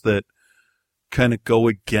decisions that kind of go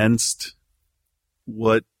against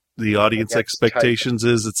what the audience expectations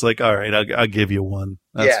is. It's like, all right, I'll give you one.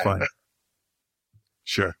 That's fine.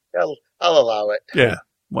 Sure. I'll allow it. Yeah.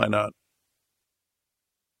 Why not?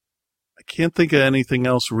 I can't think of anything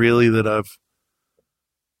else really that I've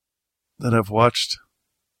watched.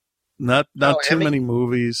 Not too many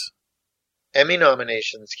movies. Emmy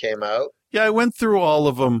nominations came out. Yeah, I went through all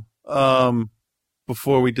of them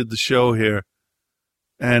before we did the show here,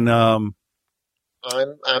 and I'm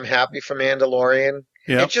happy for Mandalorian.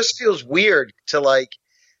 Yep. It just feels weird to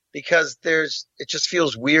because it just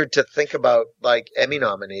feels weird to think about Emmy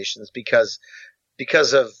nominations because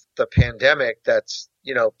of the pandemic that's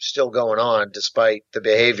still going on despite the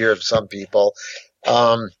behavior of some people.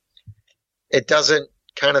 It doesn't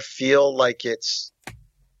kind of feel like it's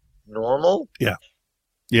normal. Yeah.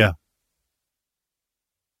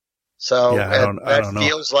 So I don't know.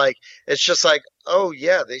 Feels like it's just like, oh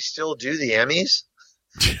yeah, they still do the Emmys.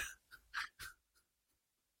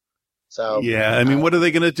 So yeah, I mean, what are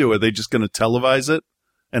they going to do? Are they just going to televise it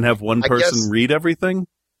and have one person read everything?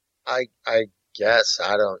 I guess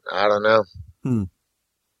I don't know.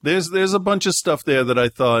 There's a bunch of stuff there that I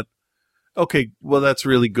thought, okay, well that's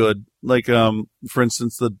really good. Like for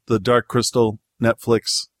instance, the Dark Crystal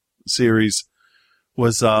Netflix series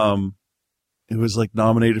was it was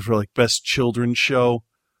nominated for best children's show,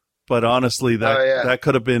 but honestly that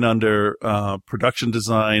could have been under production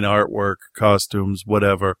design, artwork, costumes,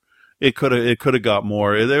 whatever. It could have got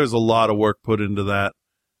more. There was a lot of work put into that,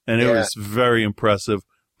 and it was very impressive.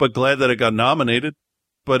 But glad that it got nominated.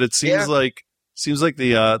 But it seems like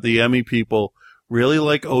the Emmy people really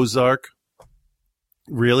like Ozark,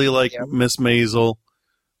 really like Miss Maisel.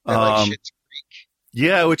 Like Schitt's Creek.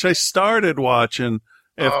 Yeah, which I started watching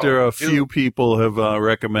after a few people have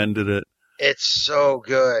recommended it. It's so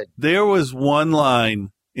good. There was one line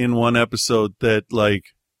in one episode that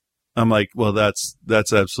I'm like, well, that's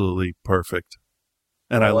absolutely perfect.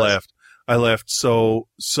 And I laughed. I laughed so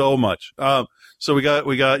much. So we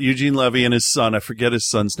got Eugene Levy and his son. I forget his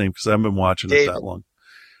son's name because I haven't been watching it that long.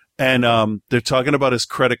 And they're talking about his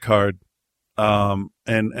credit card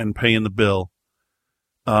and paying the bill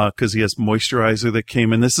because he has moisturizer that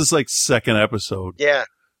came in. This is second episode. Yeah.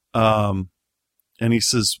 And he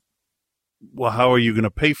says, well, how are you going to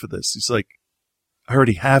pay for this? He's like, I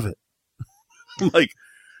already have it. I'm like,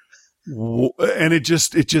 and it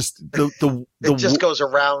just it just goes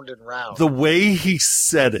around and round. The way he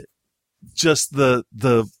said it, just the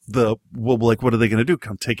well, what are they going to do?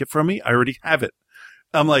 Come take it from me? I already have it.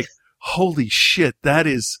 I'm like, holy shit, that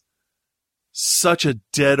is such a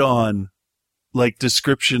dead on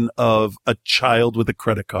description of a child with a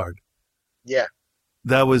credit card. Yeah,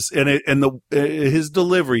 that was his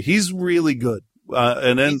delivery. He's really good.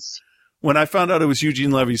 And then when I found out it was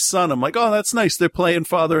Eugene Levy's son, I'm like, oh, that's nice. They're playing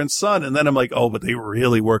father and son. And then I'm like, oh, but they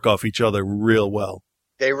really work off each other real well.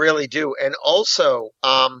 They really do. And also,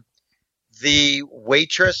 the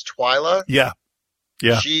waitress, Twyla. Yeah.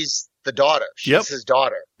 She's the daughter. She's his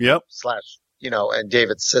daughter. Yep. / and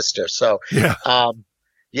David's sister. So, they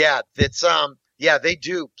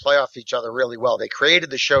do play off each other really well. They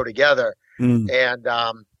created the show together and,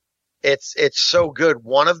 it's so good.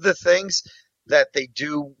 One of the things that they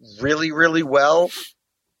do really, really well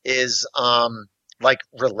is,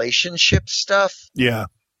 relationship stuff. Yeah.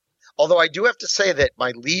 Although I do have to say that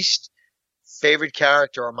my least favorite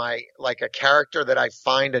character or a character that I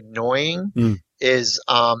find annoying is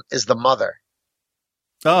the mother.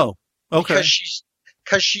 Oh, okay.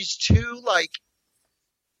 Because she's too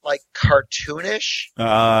cartoonish.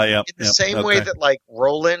 Yeah. In the same way that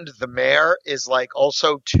Roland the mayor is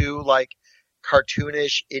also too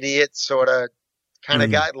cartoonish idiot sort of kind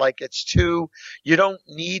of guy. It's too, you don't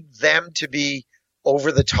need them to be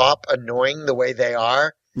over the top annoying the way they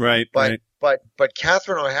are. Right. But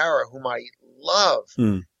Catherine O'Hara, whom I love,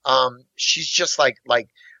 she's just like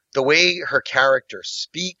the way her character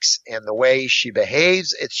speaks and the way she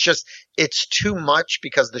behaves. It's too much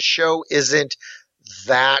because the show isn't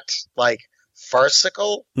that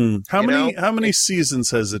farcical. How many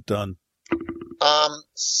seasons has it done?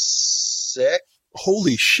 6.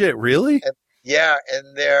 Holy shit, really?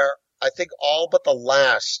 And they're, I think all but the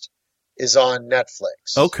last is on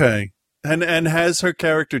Netflix. Okay. And has her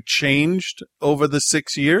character changed over the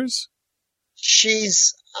 6 years?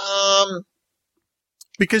 She's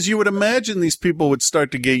because you would imagine these people would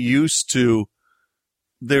start to get used to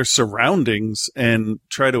their surroundings and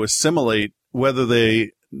try to assimilate whether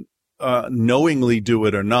they knowingly do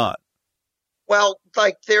it or not. Well,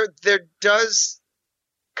 there does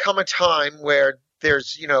come a time where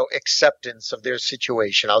there's, acceptance of their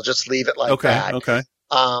situation. I'll just leave it like that. Okay.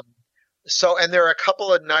 So, and there are a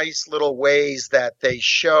couple of nice little ways that they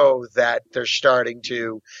show that they're starting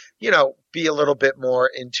to, be a little bit more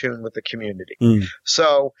in tune with the community.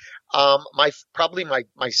 So, my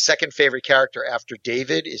second favorite character after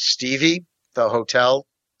David is Stevie, the hotel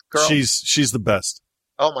girl. She's the best.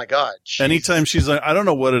 Oh my God. Anytime she's like, I don't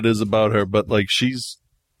know what it is about her, but like she's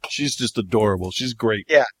just adorable. She's great.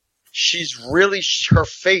 Yeah. She's really, her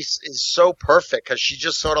face is so perfect because she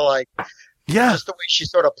just sort of like, just the way she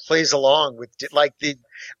sort of plays along with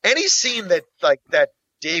any scene that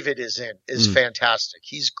David is in is fantastic.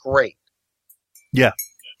 He's great. Yeah.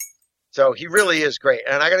 So he really is great.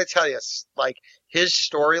 And I got to tell you, like his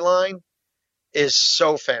storyline is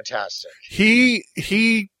so fantastic.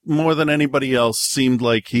 He more than anybody else seemed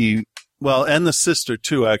like and the sister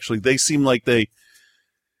too, actually, they seemed like they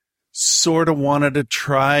sort of wanted to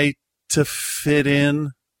try to fit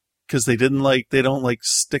in because they don't like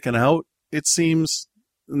sticking out, it seems.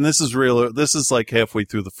 And this is real. This is like halfway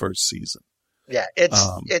through the first season. Yeah.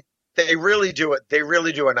 They really do it. They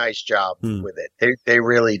really do a nice job with it. They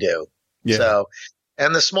really do. Yeah. So,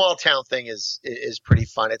 and the small town thing is pretty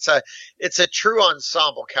fun. It's a true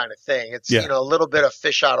ensemble kind of thing. It's, a little bit of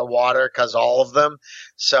fish out of water because all of them.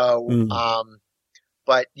 So,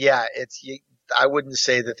 but yeah, I wouldn't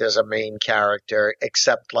say that there's a main character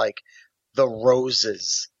except like the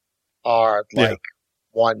Roses are like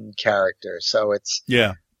one character. So it's,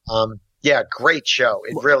 great show.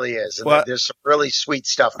 It really is. And there's some really sweet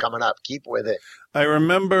stuff coming up. Keep with it. I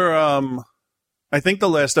remember, I think the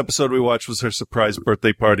last episode we watched was her surprise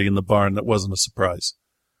birthday party in the barn that wasn't a surprise.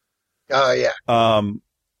 Oh, yeah.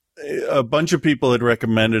 A bunch of people had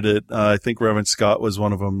recommended it. I think Reverend Scott was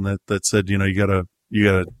one of them that said, you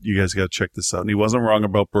guys got to check this out. And he wasn't wrong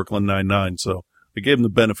about Brooklyn Nine-Nine, so I gave him the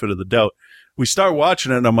benefit of the doubt. We start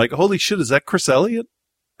watching it, and I'm like, holy shit, is that Chris Elliott?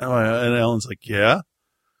 And Ellen's like, yeah.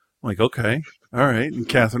 I'm like, okay, all right. And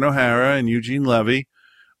Catherine O'Hara and Eugene Levy.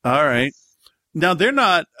 All right. Now, they're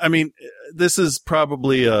not, I mean, this is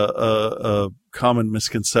probably a common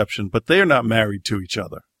misconception, but they are not married to each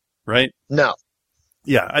other, right? No.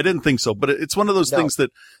 Yeah, I didn't think so. But it's one of those things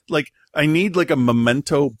that, like, I need, like, a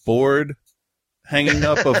memento board hanging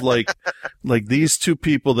up of, like these two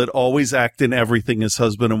people that always act in everything as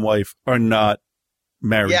husband and wife are not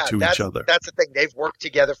married to each other. That's the thing. They've worked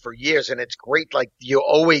together for years, and it's great. Like, you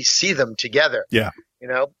always see them together. Yeah.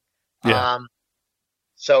 Yeah.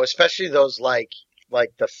 So especially those like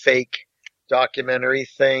the fake documentary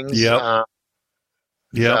things. Yeah.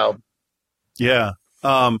 Yeah.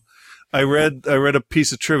 I read a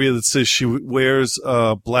piece of trivia that says she wears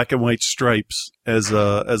black and white stripes as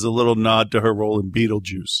a little nod to her role in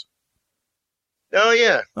Beetlejuice. Oh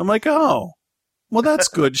yeah. I'm like, oh, well, that's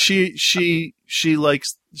good. She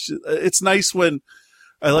likes. It's nice when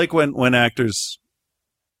actors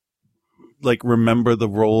like remember the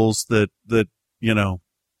roles that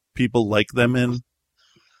people like them in,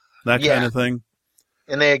 that kind of thing,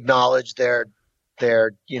 and they acknowledge their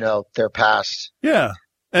past. Yeah.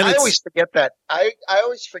 And I always forget that. I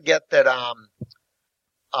always forget that.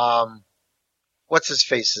 What's his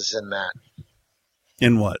face is in that?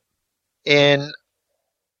 In what? In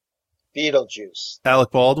Beetlejuice.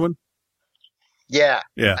 Alec Baldwin. Yeah.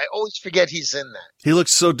 Yeah. I always forget he's in that. He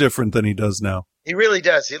looks so different than he does now. He really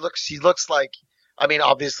does. He looks like. I mean,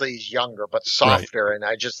 obviously he's younger, but softer, right. And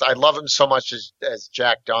I love him so much as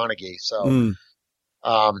Jack Donaghy. So.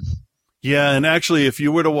 Yeah, and actually, if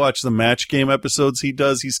you were to watch the Match Game episodes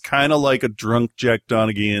he's kind of like a drunk Jack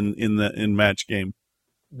Donaghy in Match Game.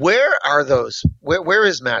 Where are those? Where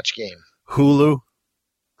is Match Game? Hulu.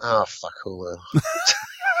 Oh, fuck Hulu.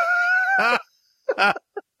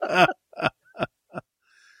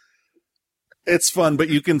 It's fun, but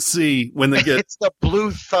you can see when they get... It's the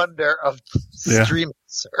Blue Thunder of streaming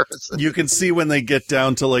services. You can see when they get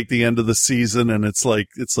down to like the end of the season, and it's like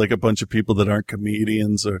a bunch of people that aren't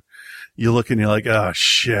comedians, or you look and you're like, oh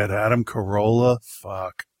shit, Adam Carolla,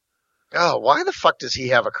 fuck. Oh, why the fuck does he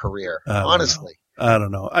have a career? Honestly, I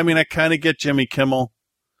don't know. I mean, I kind of get Jimmy Kimmel,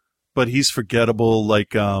 but he's forgettable.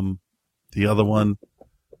 Like the other one.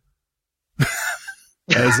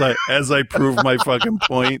 as I prove my fucking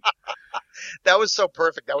point. That was so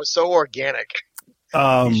perfect. That was so organic.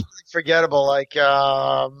 Really forgettable. Like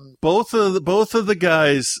both of the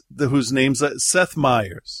guys whose names Seth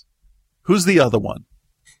Meyers. Who's the other one?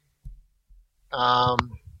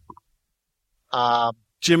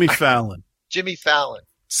 Jimmy Fallon. Jimmy Fallon.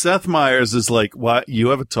 Seth Meyers is like, what? You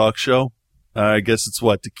have a talk show? I guess it's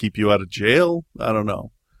what, to keep you out of jail? I don't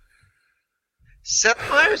know. Seth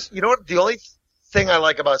Meyers. You know what? The only thing I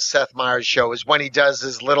like about Seth Meyers' show is when he does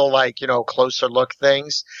his little, like, closer look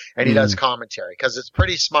things and he does commentary, because it's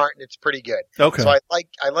pretty smart and it's pretty good. Okay. So I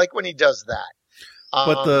like when he does that.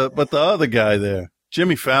 But the other guy there,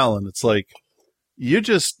 Jimmy Fallon, it's like you're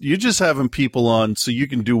just having people on so you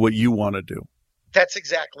can do what you want to do. That's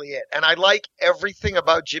exactly it. And I like everything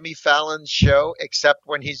about Jimmy Fallon's show except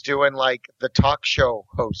when he's doing like the talk show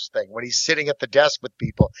host thing, when he's sitting at the desk with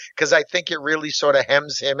people, because I think it really sort of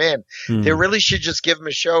hems him in. They really should just give him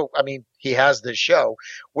a show. I mean, he has this show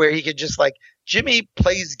where he could just like, Jimmy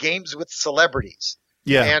plays games with celebrities.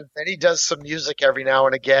 Yeah. And then he does some music every now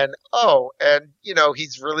and again. Oh, and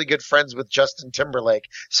he's really good friends with Justin Timberlake.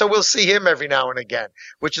 So we'll see him every now and again,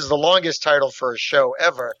 which is the longest title for a show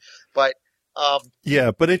ever. But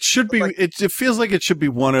yeah, but it should be. It feels like it should be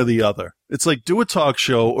one or the other. It's like do a talk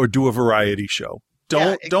show or do a variety show.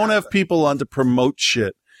 Don't have people on to promote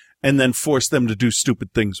shit and then force them to do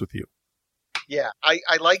stupid things with you. Yeah,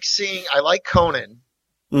 I like Conan.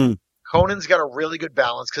 Conan's got a really good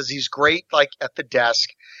balance because he's great like at the desk,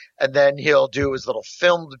 and then he'll do his little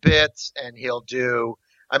filmed bits, and he'll do.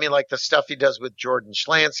 I mean, like the stuff he does with Jordan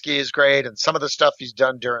Schlansky is great, and some of the stuff he's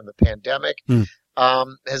done during the pandemic.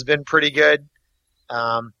 Has been pretty good.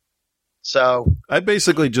 So I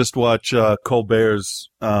basically just watch Colbert's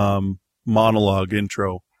monologue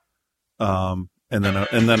intro, and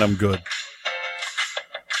then I'm good.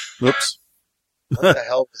 Whoops! What the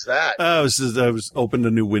hell was that? I was opened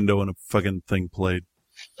a new window and a fucking thing played.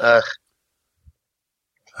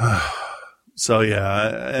 So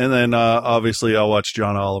yeah, and then obviously I'll watch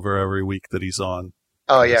John Oliver every week that he's on.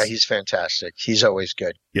 Oh yeah, he's fantastic. He's always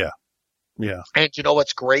good. Yeah. Yeah. And you know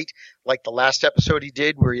what's great? Like the last episode he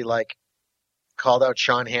did where he like called out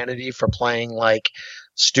Sean Hannity for playing like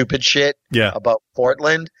stupid shit about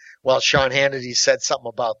Portland. Well, Sean Hannity said something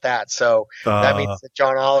about that. So that means that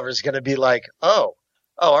John Oliver is going to be like, oh,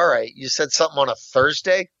 all right. You said something on a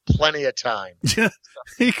Thursday? Plenty of time. Yeah.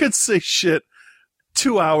 He could say shit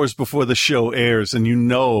 2 hours before the show airs, and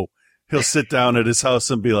he'll sit down at his house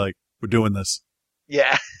and be like, we're doing this.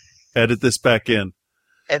 Yeah. Edit this back in.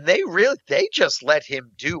 And they just let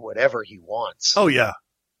him do whatever he wants. Oh yeah.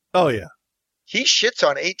 Oh yeah. He shits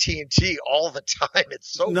on AT&T all the time.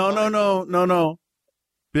 It's so funny. No.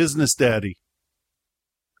 Business daddy.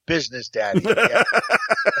 Business daddy. Yeah.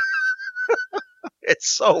 It's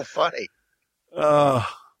so funny.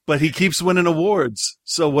 But he keeps winning awards.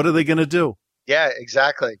 So what are they going to do? Yeah,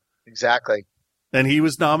 exactly. And he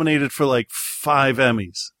was nominated for like 5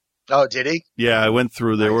 Emmys. Oh, did he? Yeah, I went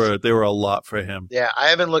through. There were a lot for him. Yeah, I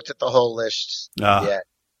haven't looked at the whole list yet.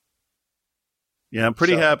 Yeah, I'm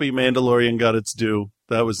pretty happy Mandalorian got its due.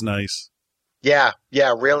 That was nice. Yeah,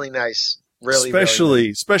 really nice.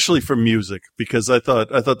 Especially for music, because I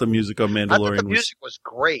thought the music on Mandalorian music was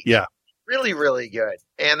great. Yeah. Really, really good.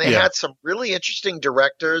 And they had some really interesting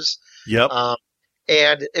directors. Yep.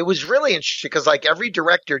 And it was really interesting because like every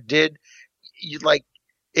director it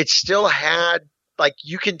still had, like,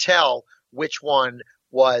 you can tell which one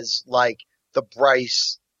was like the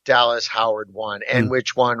Bryce Dallas Howard one and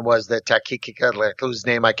which one was the Takiki, whose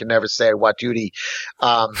name I can never say, Watiti,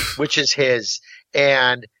 which is his.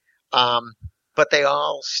 And, but they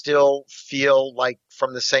all still feel like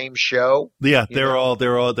from the same show. Yeah. They all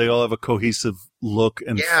have a cohesive look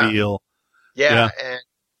and feel. Yeah. And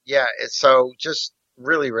it's so just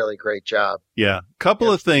really, really great job. Yeah.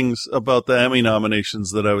 Couple of things about the Emmy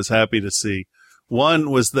nominations that I was happy to see.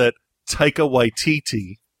 One was that Taika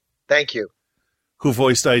Waititi, thank you, who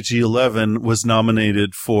voiced IG-11, was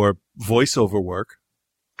nominated for voiceover work.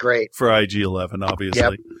 Great. For IG-11,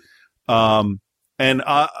 obviously. Yep. And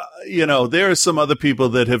there are some other people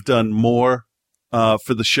that have done more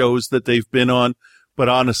for the shows that they've been on, but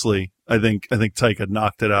honestly, I think Taika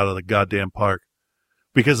knocked it out of the goddamn park,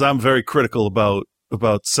 because I'm very critical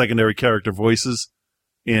about secondary character voices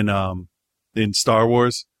in Star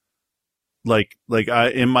Wars. Like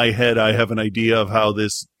in my head, I have an idea of how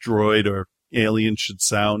this droid or alien should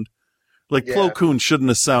sound. Like Plo Koon shouldn't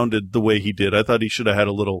have sounded the way he did. I thought he should have had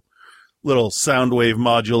a little sound wave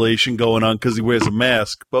modulation going on because he wears a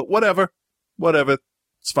mask. But whatever,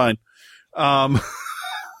 it's fine.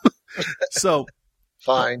 So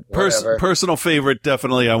fine. Personal favorite,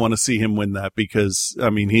 definitely. I want to see him win that because I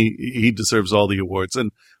mean he deserves all the awards, and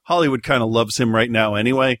Hollywood kind of loves him right now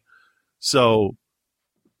anyway. So.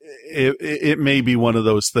 It may be one of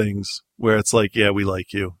those things where it's like, yeah, we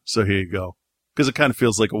like you, so here you go. Because it kind of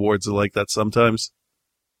feels like awards are like that sometimes.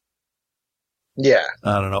 Yeah.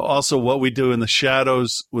 I don't know. Also, What We Do in the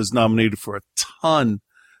Shadows was nominated for a ton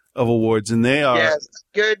of awards, and they are... Yeah, it's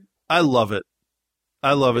good. I love it.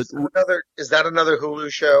 Is that another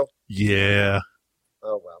Hulu show? Yeah.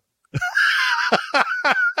 Oh, well.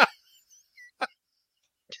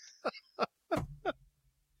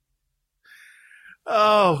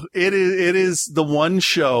 Oh, it is the one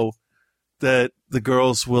show that the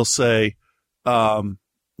girls will say,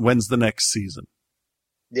 when's the next season?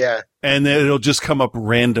 Yeah. And it'll just come up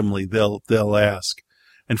randomly. They'll ask.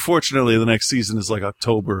 And fortunately, the next season is like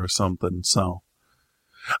October or something. So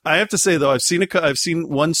I have to say, though, I've seen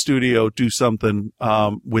one studio do something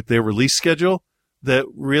with their release schedule that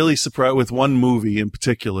really surprised, with one movie in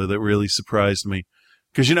particular that really surprised me.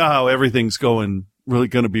 Because you know how everything's really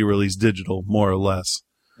going to be released digital, more or less.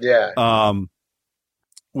 Yeah.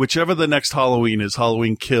 Whichever the next Halloween is,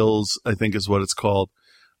 Halloween Kills, I think is what it's called.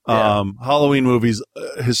 Yeah. Halloween movies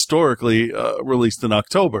historically released in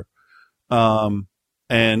October. And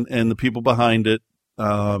the people behind it,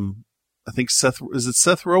 I think Seth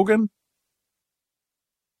Rogen?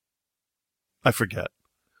 I forget.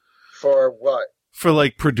 For what? For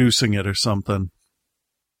like producing it or something.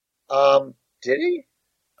 Did he?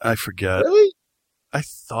 I forget. Really? I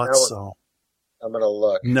thought so. I'm gonna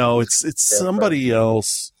look. No, it's somebody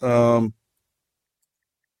else.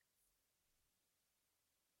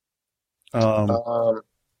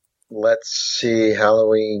 Let's see.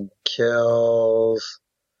 Halloween Kills.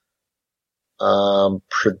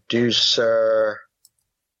 Producer.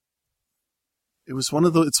 It's one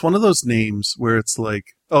of those names where it's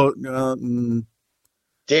like,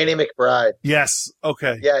 Danny McBride. Yes.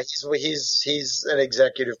 Okay. Yeah, he's an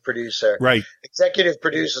executive producer. Right. Executive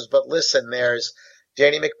producers, but listen, there's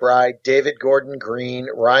Danny McBride, David Gordon Green,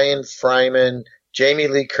 Ryan Fryman, Jamie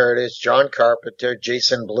Lee Curtis, John Carpenter,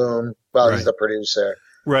 Jason Blum. Well, right. He's the producer.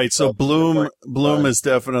 Right. So Bloom is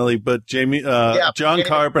definitely, but John Danny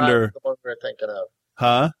Carpenter. McBride, the one we're thinking of.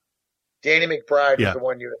 Huh? Danny McBride is the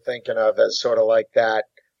one you were thinking of as sort of like that.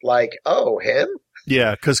 Like, oh, him?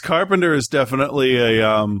 Yeah, because Carpenter is definitely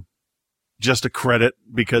just a credit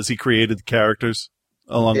because he created the characters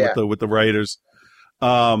along with the writers.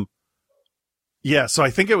 Yeah, so I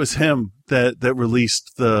think it was him that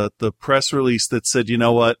released the press release that said, you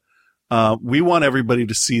know what, we want everybody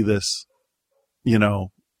to see this,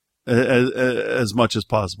 as much as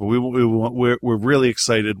possible. We're really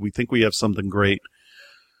excited. We think we have something great,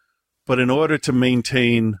 but in order to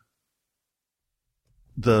maintain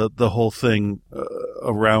the whole thing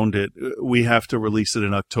around it, we have to release it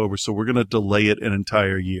in October. So we're going to delay it an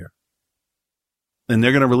entire year, and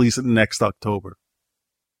they're going to release it next October.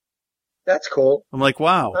 That's cool. I'm like,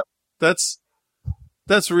 wow, that's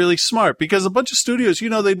really smart, because a bunch of studios,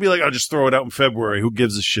 they'd be like, I'll just throw it out in February. Who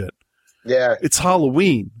gives a shit? Yeah. It's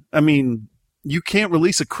Halloween. I mean, you can't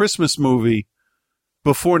release a Christmas movie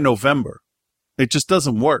before November. It just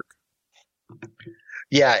doesn't work.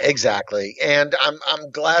 Yeah, exactly. And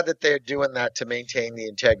I'm glad that they're doing that to maintain the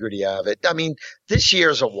integrity of it. I mean, this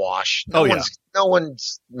year's a wash. No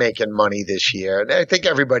one's making money this year. And I think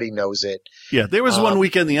everybody knows it. Yeah, there was one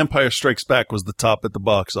weekend The Empire Strikes Back was the top at the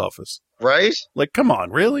box office. Right? Like, come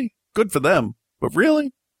on, really? Good for them. But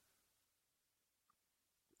really?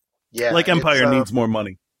 Yeah. Like Empire needs more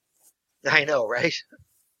money. I know, right?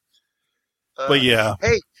 But yeah.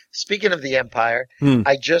 Hey, speaking of the Empire,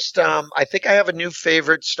 I just, I think I have a new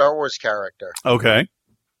favorite Star Wars character. Okay.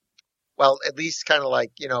 Well, at least kind of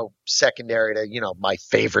like, secondary to, my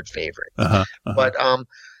favorite. Uh-huh. But,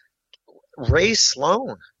 Ray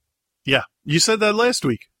Sloan. Yeah. You said that last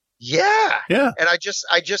week. Yeah. Yeah. And I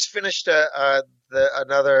just finished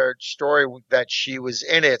another story that she was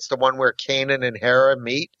in. It's the one where Kanan and Hera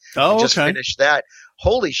meet. Oh, I just finished that.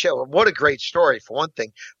 Holy shit. What a great story for one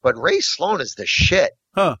thing. But Ray Sloan is the shit.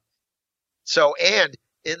 Huh. So, and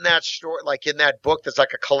in that story, like in that book, there's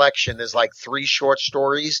like a collection. There's like 3 short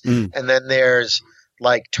stories. And then there's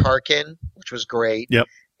like Tarkin, which was great. Yep.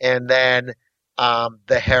 And then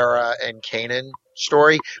the Hera and Kanan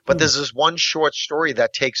story. But there's this one short story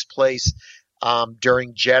that takes place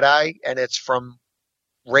during Jedi, and it's from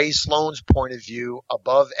Ray Sloan's point of view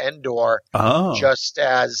above Endor, just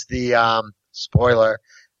as the spoiler,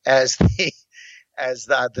 as the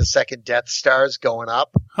second Death Star's going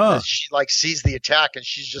up. She like sees the attack, and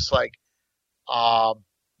she's just like,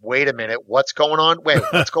 wait a minute, what's going on? Wait,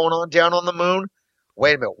 what's going on down on the moon?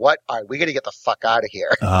 Wait a minute, what? All right, we got to get the fuck out of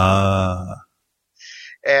here.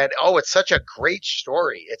 And it's such a great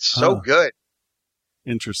story. It's so good.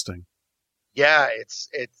 Interesting. Yeah,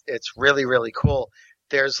 it's really, really cool.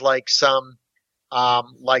 There's like some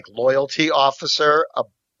like loyalty officer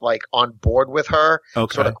like on board with her,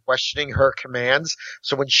 sort of questioning her commands.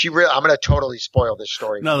 So when she I'm going to totally spoil this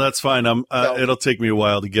story. No, that's fine. It'll take me a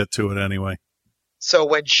while to get to it anyway. So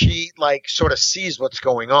when she like sort of sees what's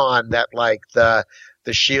going on, that like the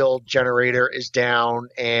the shield generator is down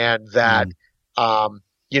and that,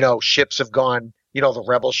 ships have gone, the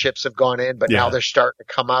rebel ships have gone in, but now they're starting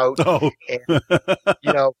to come out. Oh. And,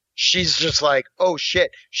 she's just like, oh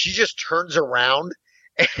shit. She just turns around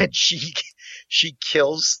and she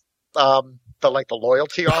kills, the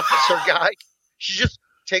loyalty officer guy. She just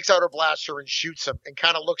takes out her blaster and shoots him and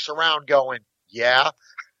kind of looks around going, yeah.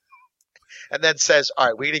 And then says, all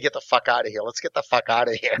right, we got to get the fuck out of here. Let's get the fuck out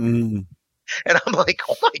of here. Mm. And I'm like,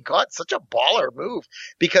 oh my God, such a baller move.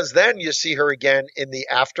 Because then you see her again in the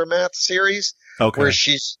Aftermath series where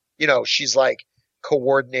she's like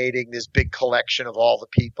coordinating this big collection of all the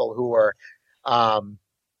people who are, who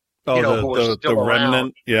are still the around.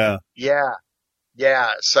 remnant. Yeah. Yeah.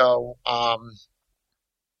 Yeah. So, so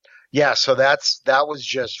that was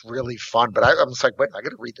just really fun. But I was like, wait, I got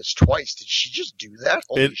to read this twice. Did she just do that?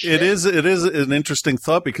 Holy shit. It is an interesting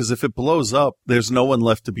thought because if it blows up, there's no one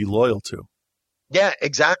left to be loyal to. Yeah,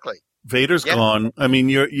 exactly. Vader's gone. I mean,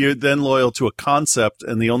 you're then loyal to a concept,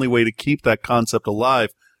 and the only way to keep that concept alive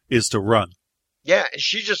is to run. Yeah, and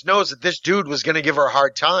she just knows that this dude was going to give her a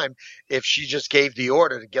hard time if she just gave the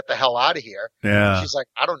order to get the hell out of here. Yeah. She's like,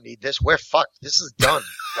 I don't need this. We're fucked. This is done.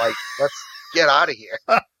 Like, let's get out of here.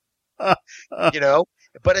 But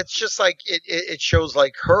it's just like, it shows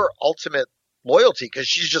like her ultimate loyalty because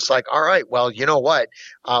she's just like, all right, well, you know what?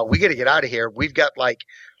 We got to get out of here. We've got like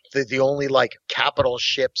the only like capital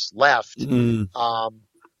ships left.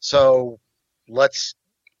 So let's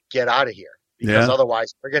get out of here because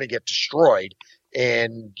otherwise we're going to get destroyed.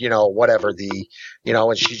 And, whatever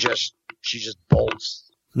and she just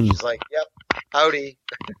bolts. She's like, yep, howdy.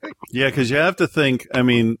 Yeah, because you have to think, I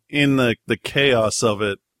mean, in the chaos of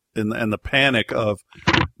it and the panic of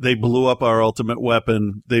they blew up our ultimate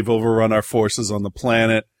weapon, they've overrun our forces on the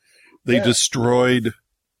planet, they destroyed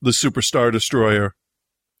the Super Star Destroyer.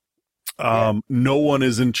 No one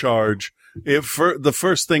is in charge. The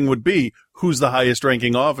first thing would be, who's the highest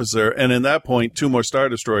ranking officer? And in that point, 2 more Star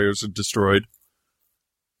Destroyers are destroyed.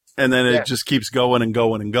 And then it just keeps going and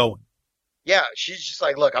going and going. Yeah, she's just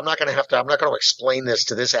like, look, I'm not going to explain this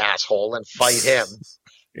to this asshole and fight him.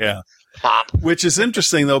 Yeah. Pop. Which is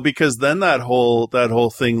interesting though, because then that whole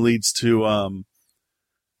thing leads to,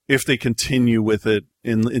 if they continue with it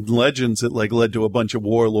in Legends, it like led to a bunch of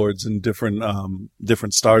warlords in different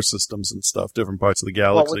star systems and stuff, different parts of the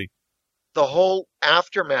galaxy. Well, the whole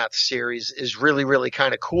Aftermath series is really, really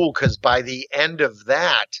kind of cool because by the end of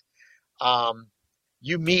that,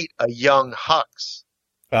 you meet a young Hux.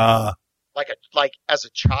 Like as a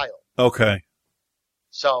child. Okay.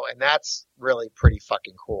 So, and that's really pretty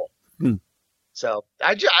fucking cool. So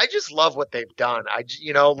I just love what they've done.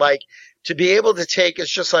 To be able to take,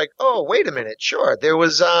 it's just like, oh, wait a minute. Sure. There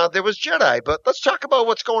was Jedi, but let's talk about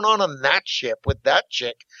what's going on that ship with that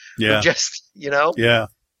chick. Yeah. Who just, Yeah.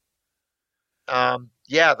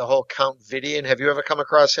 The whole Count Vidian. Have you ever come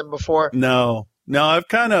across him before? No, I've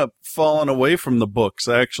kind of fallen away from the books,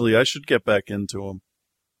 actually. I should get back into them.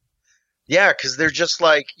 Yeah, because they're just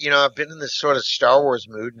like, I've been in this sort of Star Wars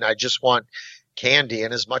mood, and I just want candy,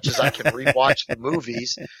 and as much as I can rewatch the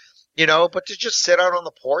movies, but to just sit out on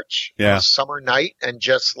the porch on a summer night and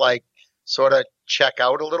just like sort of check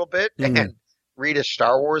out a little bit and read a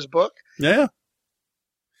Star Wars book. Yeah.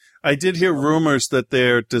 I did hear rumors that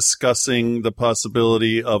they're discussing the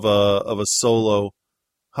possibility of a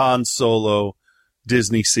Han Solo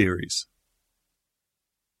Disney series.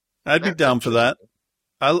 I'd be down for that.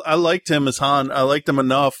 I liked him as Han. I liked him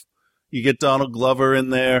enough. You get Donald Glover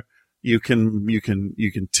in there. You can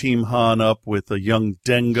team Han up with a young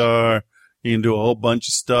Dengar. You can do a whole bunch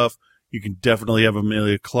of stuff. You can definitely have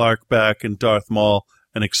Emilia Clarke back and Darth Maul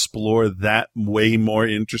and explore that way more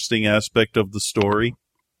interesting aspect of the story.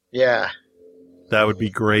 Yeah. That would be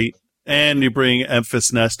great. And you bring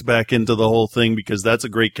Enfys Nest back into the whole thing because that's a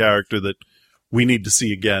great character that we need to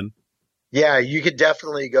see again. Yeah, you could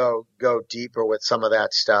definitely go deeper with some of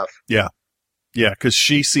that stuff. Yeah. Yeah, because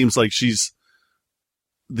she seems like she's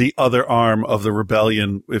the other arm of the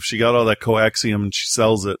rebellion. If she got all that coaxium and she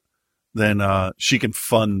sells it, then she can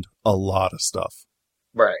fund a lot of stuff.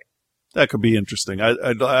 Right. That could be interesting.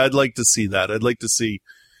 I'd like to see that. I'd like to see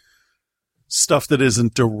stuff that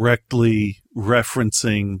isn't directly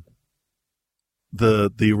referencing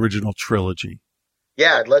the original trilogy.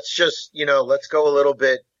 Yeah, let's just, let's go a little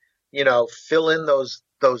bit, fill in those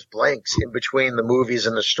blanks in between the movies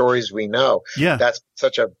and the stories we know. Yeah. That's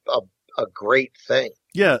such a great thing.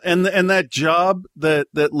 Yeah, and that job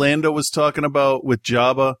that Lando was talking about with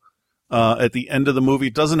Jabba at the end of the movie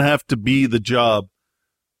doesn't have to be the job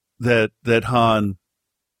that Han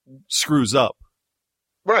screws up.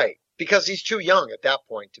 Right, because he's too young at that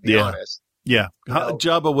point, to be honest. Yeah.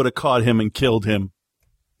 Jabba would have caught him and killed him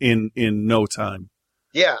in no time.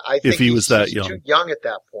 Yeah, I think if he was that young. Too young at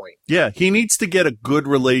that point. Yeah, he needs to get a good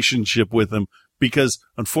relationship with him because,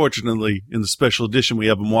 unfortunately, in the special edition, we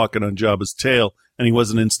have him walking on Jabba's tail, and he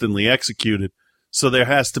wasn't instantly executed. So there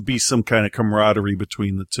has to be some kind of camaraderie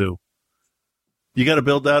between the two. You got to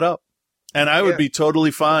build that up. And I would be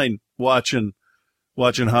totally fine watching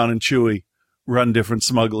Han and Chewie run different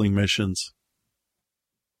smuggling missions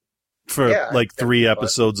for like 3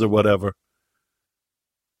 episodes or whatever.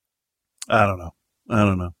 I don't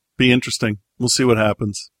know. Be interesting. We'll see what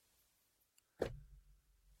happens.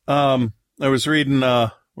 I was reading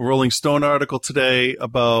a Rolling Stone article today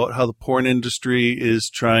about how the porn industry is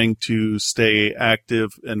trying to stay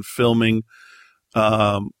active and filming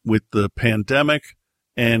with the pandemic,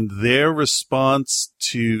 and their response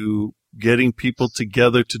to getting people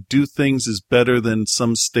together to do things is better than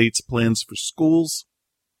some states' plans for schools.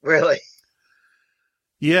 Really?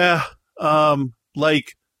 Yeah.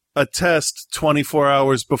 Like a test 24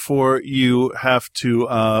 hours before you have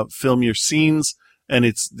to film your scenes, and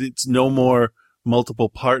it's no more multiple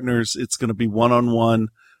partners. It's going to be one-on-one,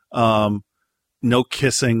 no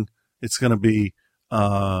kissing. It's going to be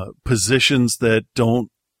positions that are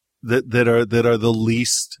the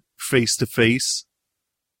least face-to-face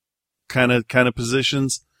kind of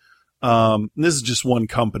positions. This is just one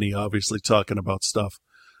company, obviously, talking about stuff.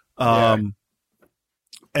 And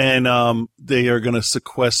they are going to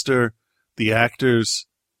sequester the actors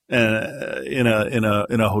in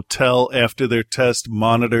a hotel after their test,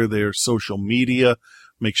 monitor their social media,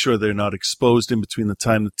 make sure they're not exposed in between the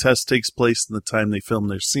time the test takes place and the time they film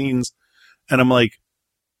their scenes. And I'm like,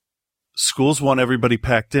 schools want everybody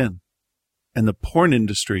packed in, and the porn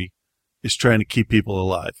industry is trying to keep people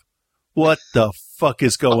alive. What the fuck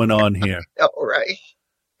is going on here? All right.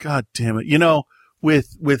 God damn it. You know,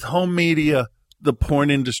 with home media, the porn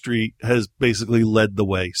industry has basically led the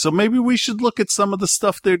way. So maybe we should look at some of the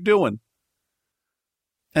stuff they're doing.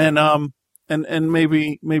 And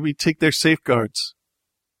maybe take their safeguards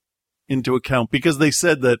into account, because they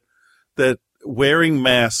said that wearing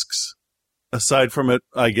masks, aside from it,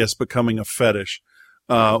 I guess, becoming a fetish,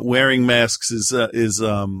 wearing masks is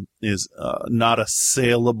not a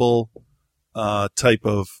saleable type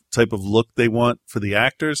of look they want for the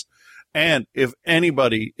actors. And if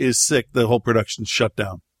anybody is sick, the whole production's shut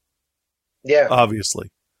down. Yeah.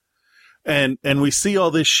 Obviously. And we see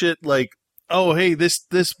all this shit like, oh, hey, this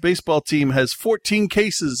baseball team has 14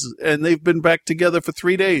 cases and they've been back together for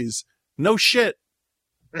 3 days. No shit.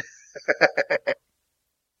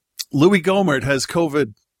 Louis Gohmert has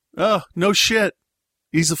COVID. Oh, no shit.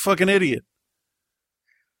 He's a fucking idiot.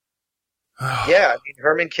 Yeah, I mean,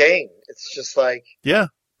 Herman Cain. It's just like... Yeah,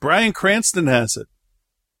 Bryan Cranston has it.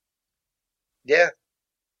 Yeah.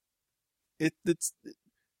 It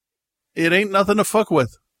ain't nothing to fuck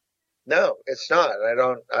with. No, it's not. I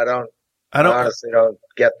honestly don't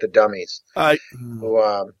get the dummies.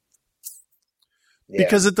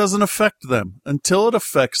 Because it doesn't affect them. Until it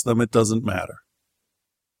affects them, it doesn't matter.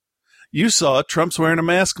 You saw Trump's wearing a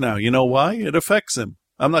mask now. You know why? It affects him.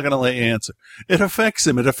 I'm not going to let you answer. It affects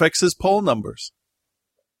him. It affects his poll numbers.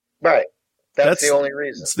 Right. That's the only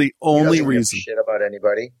reason. It's the only reason. He doesn't give a shit about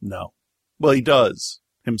anybody. No. Well, he does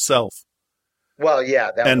himself. Well,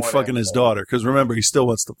 yeah. And fucking his daughter. Because remember, he still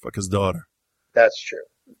wants to fuck his daughter. That's true.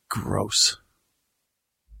 Gross.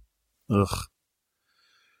 Ugh.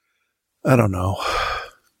 I don't know.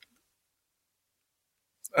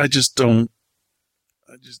 I just don't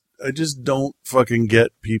fucking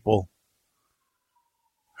get people.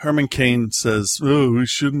 Herman Cain says, "Oh, we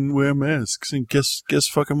shouldn't wear masks." And guess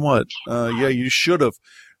fucking what? Yeah, you should have.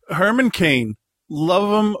 Herman Cain,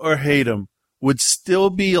 love him or hate him, would still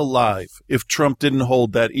be alive if Trump didn't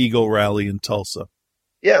hold that ego rally in Tulsa.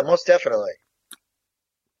 Yeah, most definitely.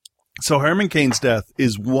 So Herman Cain's death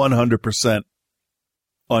is 100%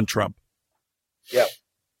 on Trump. Yep.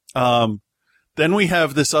 Then we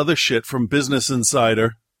have this other shit from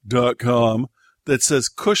BusinessInsider.com that says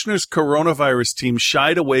Kushner's coronavirus team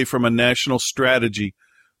shied away from a national strategy,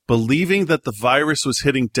 believing that the virus was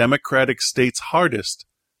hitting Democratic states hardest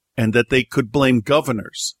and that they could blame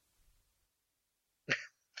governors.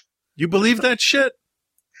 You believe that shit?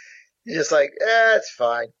 You're just like, it's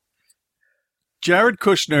fine. Jared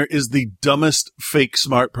Kushner is the dumbest fake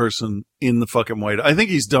smart person in the fucking White House. I think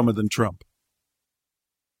he's dumber than Trump.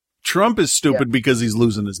 Trump is stupid because he's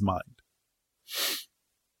losing his mind.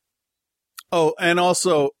 Oh, and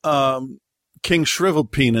also, King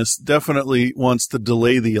Shriveled Penis definitely wants to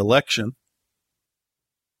delay the election.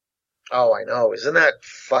 Oh, I know. Isn't that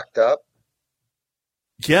fucked up?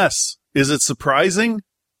 Yes. Is it surprising?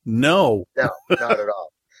 No. No, not at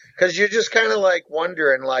all. Because you're just kind of like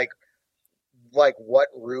wondering, like what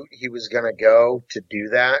route he was going to go to do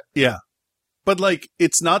that. Yeah. But, like,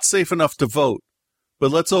 it's not safe enough to vote.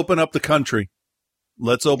 But let's open up the country.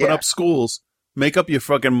 Let's open up schools. Make up your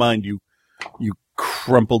fucking mind, you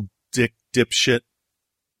crumpled dick dipshit.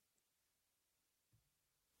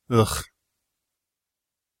 Ugh.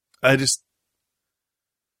 I just...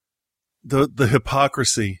 The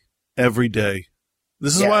hypocrisy every day.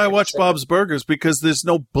 This is why I watch Bob's Burgers, because there's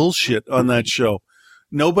no bullshit on that show.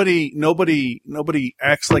 Nobody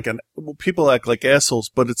acts like people act like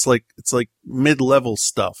assholes, but it's like mid-level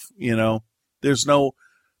stuff, you know? There's no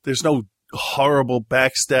horrible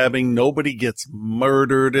backstabbing. Nobody gets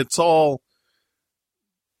murdered. It's all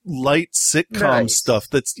light sitcom stuff.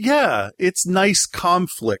 It's nice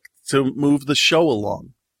conflict to move the show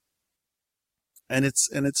along. And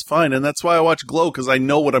it's fine. And that's why I watch Glow, because I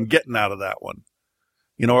know what I'm getting out of that one.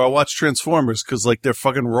 You know, or I watch Transformers because, like, they're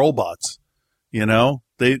fucking robots. You know,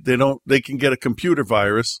 they can get a computer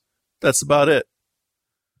virus. That's about it.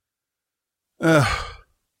 I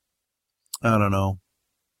don't know.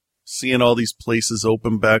 Seeing all these places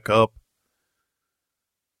open back up.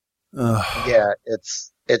 Yeah,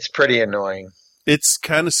 it's pretty annoying. It's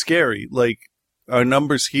kind of scary. Like, our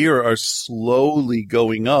numbers here are slowly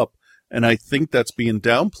going up, and I think that's being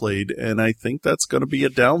downplayed, and I think that's going to be a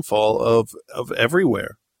downfall of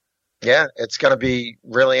everywhere. Yeah, it's going to be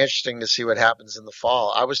really interesting to see what happens in the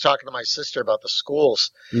fall. I was talking to my sister about the schools,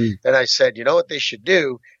 and I said, you know what they should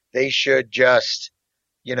do? They should just,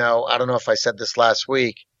 you know, I don't know if I said this last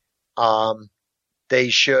week, they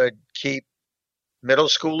should keep middle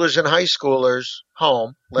schoolers and high schoolers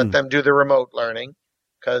home, let them do the remote learning,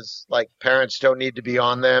 because, like, parents don't need to be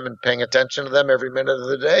on them and paying attention to them every minute of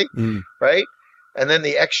the day, right? And then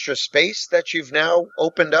the extra space that you've now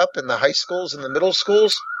opened up in the high schools and the middle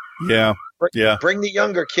schools, bring the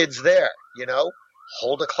younger kids there, you know,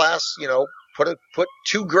 hold a class, you know, put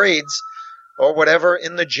 2 grades or whatever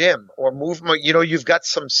in the gym, or move, you know, you've got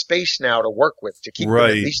some space now to work with to keep them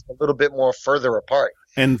at least a little bit more further apart.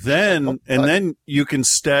 And then you can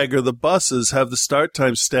stagger the buses, have the start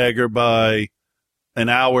time stagger by an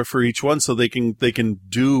hour for each one, so they can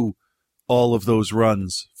do all of those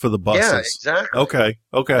runs for the buses. Yeah, exactly.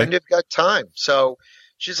 Okay. And you've got time. So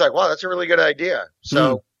she's like, wow, that's a really good idea.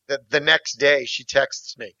 So the next day she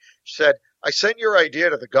texts me. She said, I sent your idea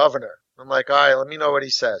to the governor. I'm like, all right, let me know what he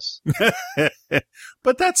says.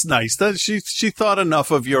 But that's nice. That she thought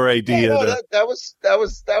enough of your idea. Yeah, that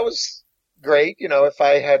was great. You know, if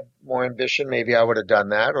I had more ambition, maybe I would have done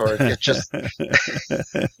that, or it just.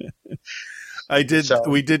 I did. So,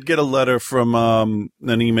 we did get a letter from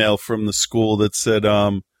an email from the school that said,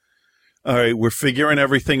 all right, we're figuring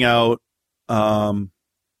everything out.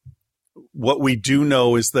 What we do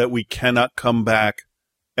know is that we cannot come back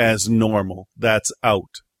as normal. That's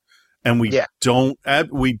out. And we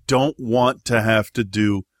don't want to have to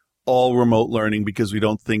do all remote learning because we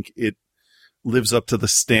don't think it lives up to the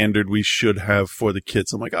standard we should have for the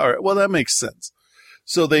kids. I'm like, all right, well, that makes sense.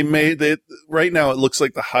 So right now it looks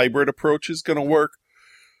like the hybrid approach is going to work,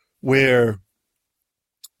 where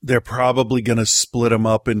they're probably going to split them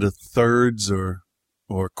up into thirds or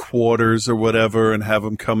quarters or whatever, and have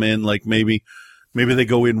them come in, like maybe they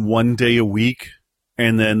go in 1 day a week,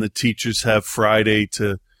 and then the teachers have Friday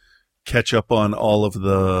to catch up on all of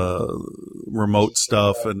the remote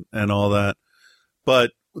stuff and all that. But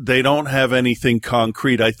they don't have anything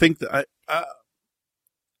concrete. I think that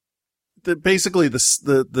basically the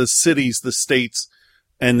cities, the states,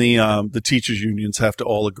 and the teachers unions have to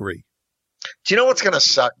all agree. Do you know what's going to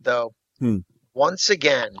suck, though? Once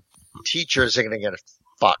again, teachers are going to get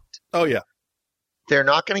fucked. Oh, yeah. They're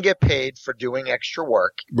not going to get paid for doing extra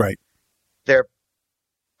work. Right. They're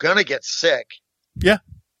going to get sick. Yeah.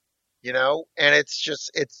 You know, and it's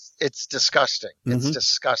disgusting. It's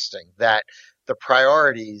disgusting that the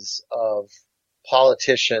priorities of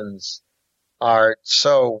politicians are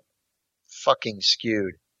so fucking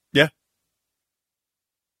skewed. Yeah.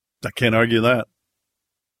 I can't argue that.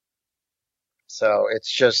 So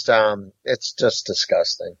it's just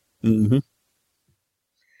disgusting. Mm-hmm.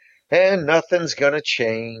 And nothing's going to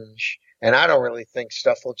change. And I don't really think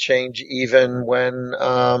stuff will change even when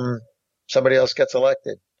somebody else gets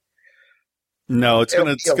elected. No, it's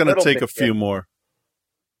going to take a few more.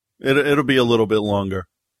 It'll be a little bit longer.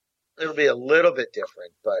 It'll be a little bit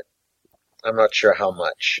different, but I'm not sure how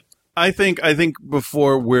much. I think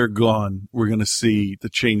before we're gone, we're going to see the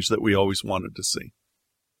change that we always wanted to see.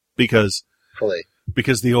 Because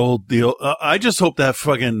the old I just hope that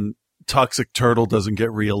fucking toxic turtle doesn't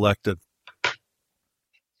get reelected.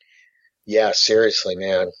 Yeah, seriously,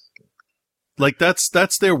 man. Like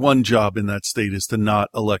that's their one job in that state is to not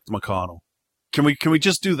elect McConnell. Can we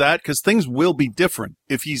just do that? Because things will be different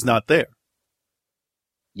if he's not there.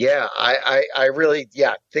 Yeah, I really,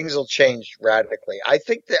 things will change radically. I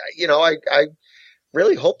think that, I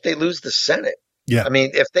really hope they lose the Senate. Yeah. I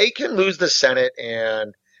mean, if they can lose the Senate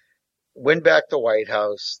and win back the White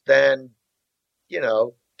House, then,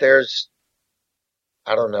 there's,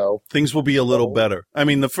 I don't know. Things will be a little better. I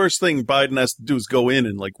mean, the first thing Biden has to do is go in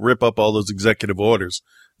and like rip up all those executive orders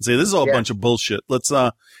and say, this is all a bunch of bullshit. Let's,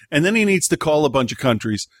 and then he needs to call a bunch of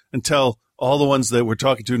countries and tell all the ones that we're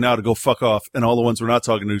talking to now to go fuck off. And all the ones we're not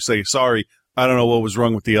talking to say, sorry, I don't know what was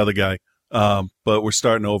wrong with the other guy. But we're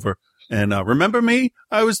starting over. And, remember me?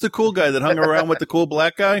 I was the cool guy that hung around with the cool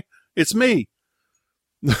black guy. It's me.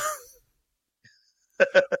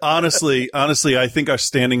 Honestly, I think our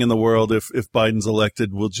standing in the world, if Biden's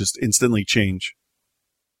elected, will just instantly change.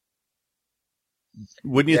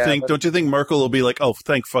 Wouldn't you think? Don't you think Merkel will be like, oh,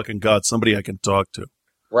 thank fucking God, somebody I can talk to?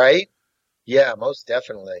 Right? Yeah, most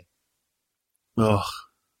definitely. Ugh.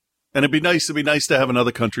 And it'd be nice to have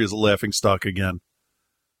another country as a laughingstock again.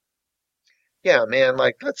 Yeah, man,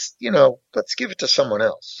 like, let's give it to someone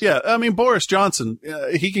else. Yeah, I mean, Boris Johnson,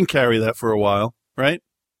 he can carry that for a while, right?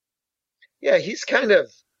 Yeah, he's kind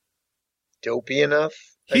of dopey enough.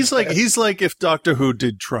 He's like if Doctor Who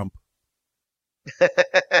did Trump.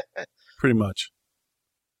 Pretty much.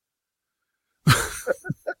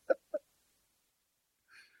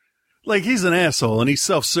 Like, he's an asshole and he's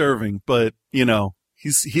self-serving, but,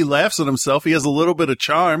 he laughs at himself. He has a little bit of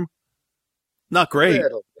charm. Not great.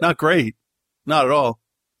 Not great. Not at all.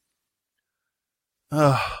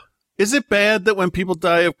 Is it bad that when people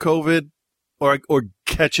die of COVID or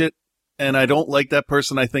catch it, and I don't like that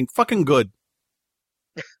person, I think, fucking good.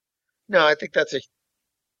 No, I think that's a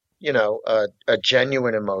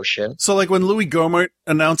genuine emotion. So, like, when Louis Gohmert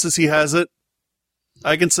announces he has it,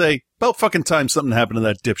 I can say, about fucking time something happened to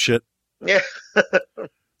that dipshit. Yeah.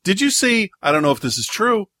 Did you see, I don't know if this is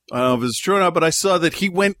true, I don't know if it's true or not, but I saw that he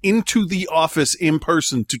went into the office in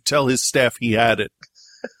person to tell his staff he had it.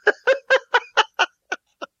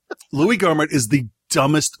 Louis Gohmert is the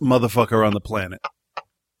dumbest motherfucker on the planet.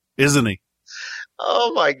 Isn't he?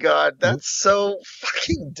 Oh my God, that's so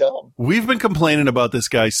fucking dumb. We've been complaining about this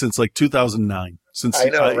guy since like 2009, since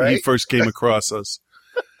he first came across us.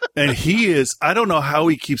 And he is, I don't know how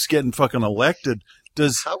he keeps getting fucking elected.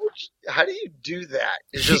 How do you do that?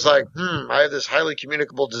 It's just like, I have this highly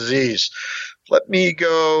communicable disease. Let me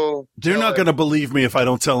go. They're not going to believe me if I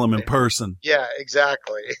don't tell him in person. Yeah,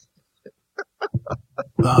 exactly.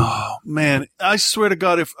 Oh, man. I swear to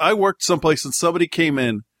God, if I worked someplace and somebody came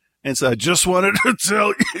in and said, I just wanted to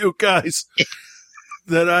tell you guys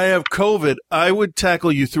that I have COVID, I would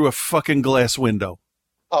tackle you through a fucking glass window.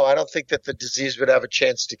 Oh, I don't think that the disease would have a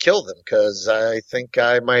chance to kill them because I think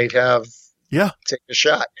I might have take a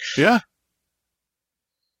shot. Yeah.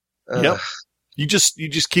 Yep. You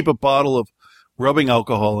just keep a bottle of rubbing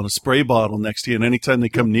alcohol and a spray bottle next to you, and anytime they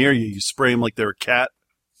come near you, you spray them like they're a cat.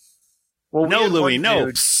 Well, no, Louis,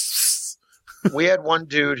 no. We had one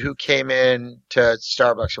dude who came in to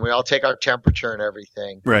Starbucks, and we all take our temperature and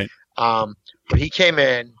everything. Right. But he came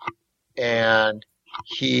in, and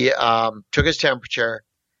he took his temperature,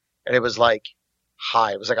 and it was like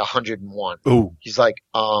high. It was like 101. Ooh. He's like,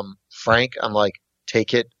 Frank, I'm like,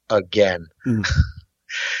 take it again.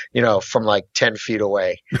 From like 10 feet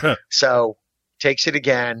away. So takes it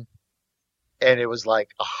again. And it was like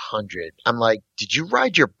 100. I'm like, did you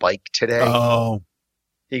ride your bike today? Oh.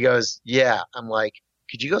 He goes, yeah. I'm like,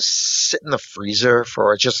 could you go sit in the freezer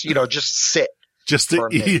for just sit. Just to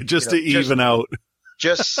even out.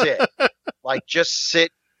 Just sit. Like, just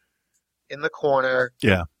sit in the corner.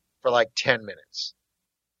 Yeah. For like 10 minutes.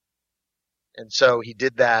 And so he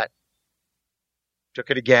did that.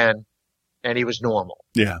 Took it again. And he was normal.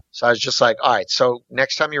 Yeah. So I was just like, all right, so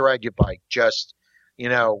next time you ride your bike, just,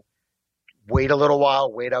 wait a little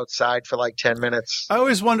while, wait outside for like 10 minutes. I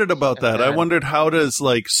always wondered about that. I wondered, how does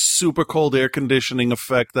like super cold air conditioning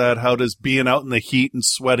affect that? How does being out in the heat and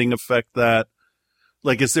sweating affect that?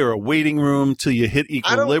 Like, is there a waiting room till you hit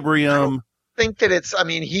equilibrium? I don't think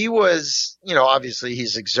that he was, obviously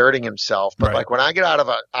he's exerting himself, but like when I get out of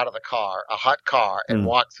the car, a hot car, and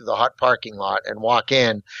walk through the hot parking lot and walk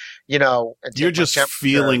in, and you're just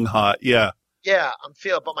feeling hot. Yeah. Yeah, I'm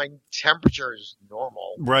feeling, but my temperature is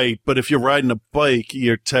normal. Right, but if you're riding a bike,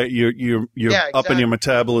 you're up in your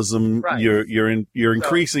metabolism. Right. You're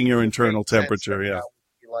increasing your internal temperature. Yeah,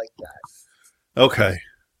 you like that. Okay.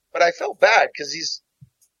 But I felt bad because he's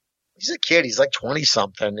a kid. He's like 20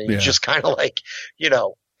 something, and he's just kind of like,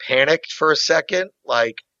 panicked for a second.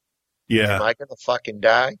 Like, Yeah. Am I going to fucking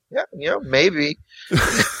die? Yeah, maybe.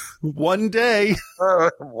 One day.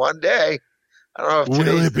 One day. I don't know if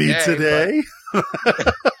will it be today?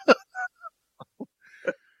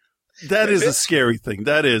 That is a scary thing.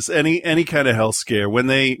 That is any kind of health scare. When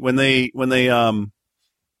they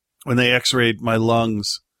x-rayed my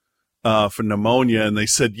lungs for pneumonia, and they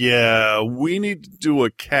said, yeah, we need to do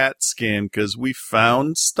a CAT scan because we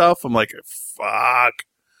found stuff. I'm like, fuck.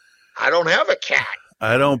 I don't have a cat.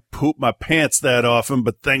 I don't poop my pants that often,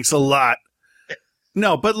 but thanks a lot.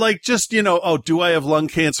 No, but like just, do I have lung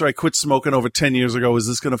cancer? I quit smoking over 10 years ago. Is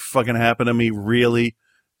this going to fucking happen to me? Really?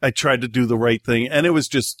 I tried to do the right thing, and it was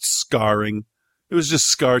just scarring. It was just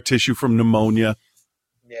scar tissue from pneumonia.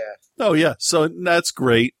 Yeah. Oh, yeah. So that's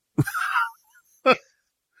great.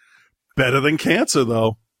 Better than cancer,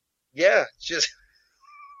 though. Yeah, just.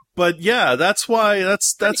 But yeah, that's why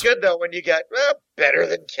that's good though when you get better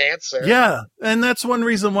than cancer. Yeah, and that's one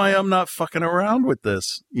reason why I'm not fucking around with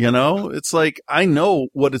this. It's like I know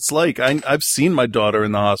what it's like. I've seen my daughter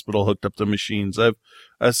in the hospital hooked up to machines. I've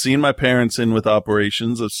seen my parents in with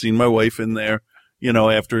operations. I've seen my wife in there,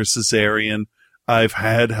 after a cesarean. I've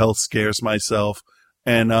had health scares myself,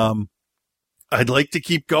 and I'd like to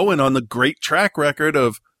keep going on the great track record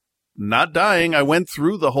of not dying. I went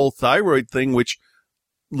through the whole thyroid thing, which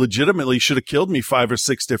legitimately should have killed me 5 or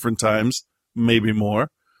 6 different times, maybe more,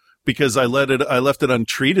 because I left it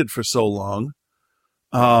untreated for so long.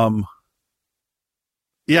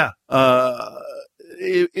 It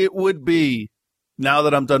would be, now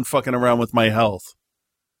that I'm done fucking around with my health,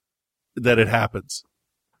 that it happens.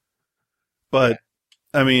 But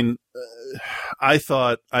I mean, I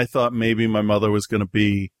thought maybe my mother was going to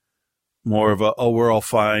be more of a, oh, we're all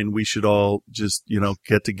fine. We should all just,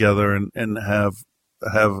 get together and have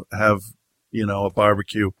a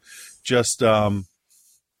barbecue. Just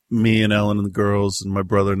me and Ellen and the girls and my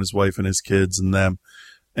brother and his wife and his kids and them.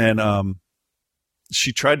 And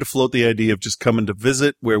she tried to float the idea of just coming to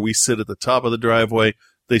visit, where we sit at the top of the driveway.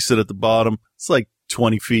 They sit at the bottom. It's like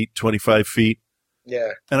 20 feet, 25 feet.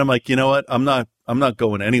 Yeah. And I'm like, you know what? I'm not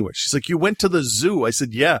going anywhere. She's like, you went to the zoo. I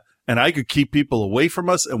said, yeah. And I could keep people away from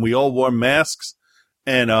us, and we all wore masks.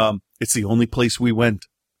 And it's the only place we went.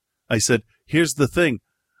 I said, here's the thing.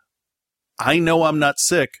 I know I'm not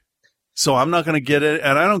sick, so I'm not going to get it.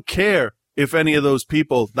 And I don't care if any of those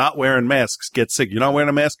people not wearing masks get sick. You're not wearing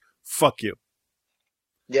a mask? Fuck you.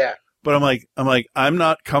 Yeah. But I'm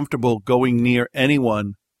not comfortable going near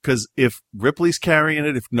anyone, because if Ripley's carrying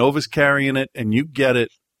it, if Nova's carrying it, and you get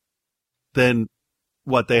it, then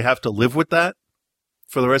what, they have to live with that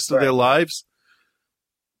for the rest of their lives?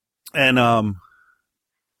 And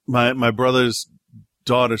my brother's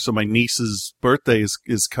daughter, so my niece's birthday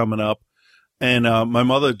is coming up, and my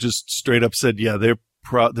mother just straight up said, yeah,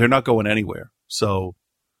 they're not going anywhere. So,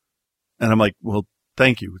 and I'm like, well,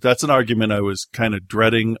 thank you. That's an argument I was kind of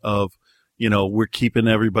dreading of, we're keeping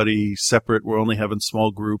everybody separate. We're only having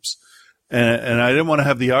small groups. And I didn't want to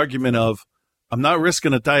have the argument of, I'm not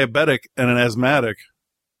risking a diabetic and an asthmatic.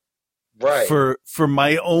 Right. For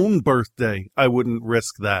my own birthday. I wouldn't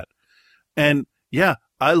risk that. And yeah,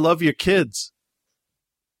 I love your kids,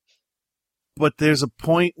 but there's a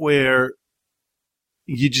point where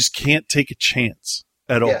you just can't take a chance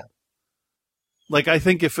at all. Like, I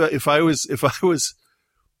think if I was,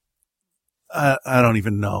 I don't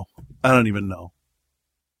even know.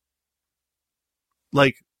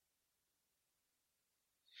 Like,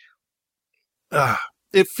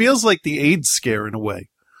 it feels like the AIDS scare in a way.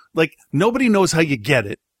 Like, nobody knows how you get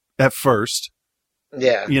it at first.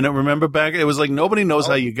 Yeah. Remember back? It was like nobody knows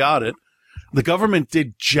how you got it. The government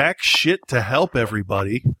did jack shit to help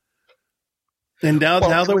everybody. And now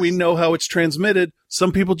that we know how it's transmitted,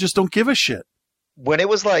 some people just don't give a shit. When it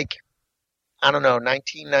was like, I don't know,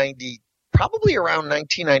 1990, probably around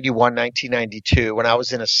 1991, 1992, when I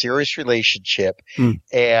was in a serious relationship,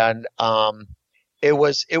 and it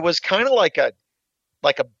was kind of like a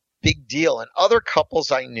big deal. And other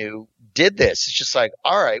couples I knew did this. It's just like,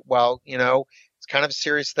 all right, well, it's kind of a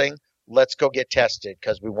serious thing. Let's go get tested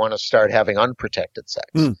because we want to start having unprotected sex.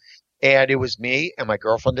 And it was me and my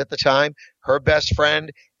girlfriend at the time, her best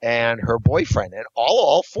friend, and her boyfriend. And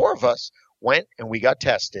all 4 of us went and we got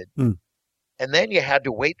tested. And then you had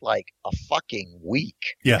to wait like a fucking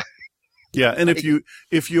week. Yeah. Yeah. And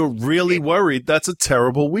if you're really worried, that's a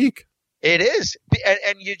terrible week. It is.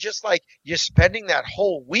 And you're just like, you're spending that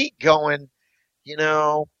whole week going,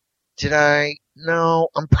 did I? No,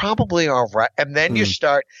 I'm probably all right. And then you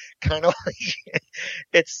start kind of like,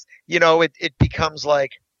 it's, it becomes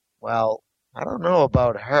like, well, I don't know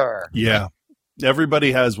about her. Yeah.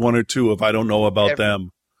 Everybody has one or two of, I don't know about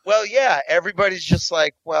them. Well, yeah, everybody's just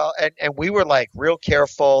like, well, and we were like real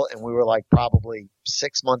careful, and we were like probably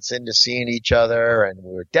 6 months into seeing each other, and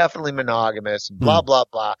we were definitely monogamous and blah, blah,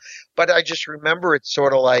 blah. But I just remember it's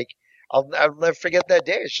sort of like, I'll never forget that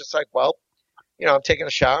day. It's just like, well, you know, I'm taking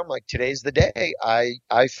a shower. I'm like, today's the day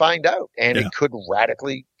I find out, and it could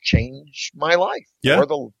radically change my life or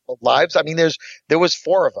the lives. I mean, there was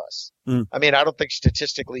 4 of us. I mean, I don't think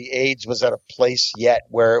statistically AIDS was at a place yet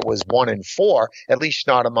where it was 1 in 4, at least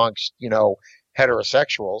not amongst, you know,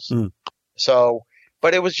 heterosexuals. So,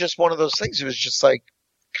 but it was just one of those things. It was just like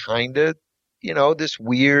kind of, you know, this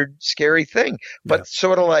weird, scary thing, but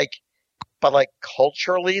sort of like, but like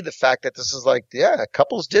culturally, the fact that this is like, yeah,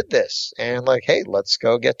 couples did this and like, hey, let's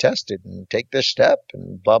go get tested and take this step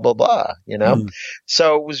and blah, blah, blah, you know?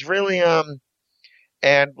 So it was really,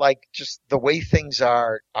 and like just the way things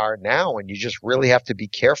are now, and you just really have to be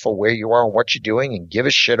careful where you are and what you're doing and give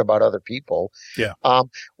a shit about other people. Yeah.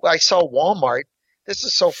 I saw Walmart. This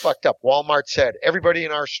is so fucked up. Walmart said everybody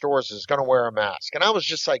in our stores is going to wear a mask. And I was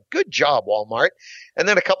just like, good job, Walmart. And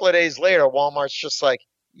then a couple of days later, Walmart's just like,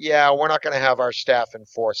 yeah, we're not going to have our staff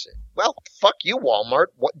enforce it. Well, fuck you, Walmart.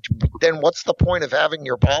 Then what's the point of having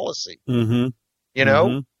your policy? You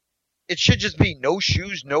know? It should just be no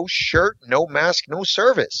shoes, no shirt, no mask, no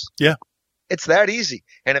service. Yeah. It's that easy.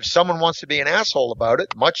 And if someone wants to be an asshole about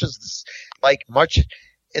it, much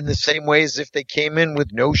in the same way as if they came in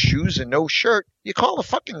with no shoes and no shirt, you call the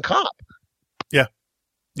fucking cop. Yeah.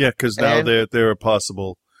 Yeah, because now they're a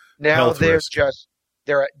possible health risk.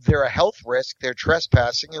 They're a health risk. They're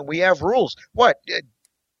trespassing, and we have rules. What?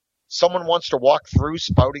 Someone wants to walk through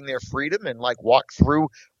spouting their freedom and like walk through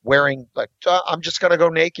wearing like, I'm just going to go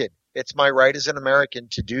naked. It's my right as an American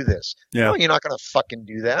to do this. Yeah. No, you're not going to fucking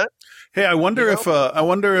do that. Hey, I wonder if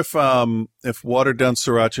watered down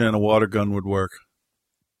sriracha and a water gun would work.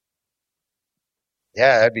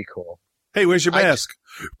 Yeah, that'd be cool. Hey, where's your mask?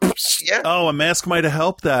 Oh, a mask might have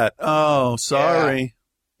helped that. Oh, sorry.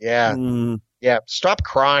 Yeah. Yeah. Stop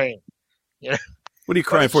crying. You know. What are you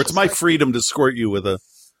crying for? It's my freedom to squirt you with a.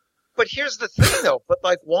 But here's the thing, though. But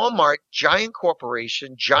like Walmart, giant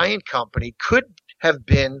corporation, giant company, could have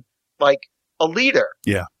been like a leader.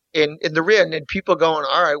 Yeah. In the rear, and people going,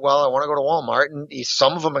 all right, well, I want to go to Walmart, and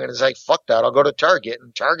some of them are going to say, fuck that, I'll go to Target,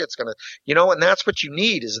 and Target's going to, you know, and that's what you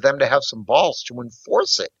need is them to have some balls to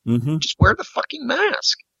enforce it. Just wear the fucking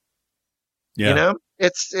mask. Yeah. You know,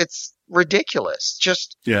 it's ridiculous.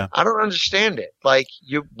 Just, I don't understand it. Like,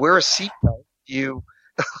 you wear a seatbelt, you,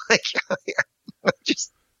 like,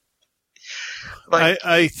 just. Like,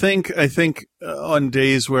 I think on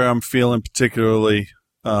days where I'm feeling particularly,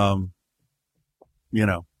 you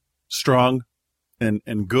know, strong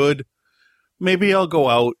and good, maybe I'll go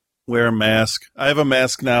out, wear a mask. I have a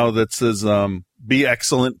mask now that says be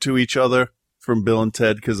excellent to each other from Bill and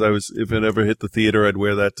Ted, because if it ever hit the theater, I'd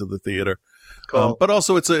wear that to the theater. Cool. But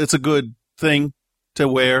also it's a good thing to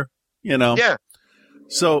wear, you know. Yeah.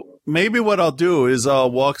 So maybe what I'll do is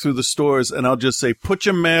I'll walk through the stores and I'll just say, put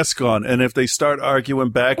your mask on. And if they start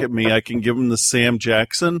arguing back at me, I can give them the Sam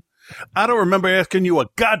Jackson. I don't remember asking you a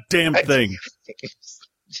goddamn thing.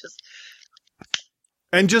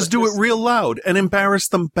 Just do it real loud and embarrass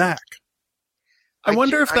them back. I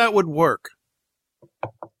wonder if that would work.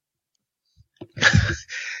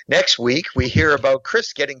 Next week, we hear about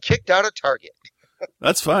Chris getting kicked out of Target.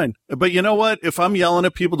 That's fine. But you know what? If I'm yelling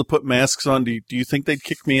at people to put masks on, do you think they'd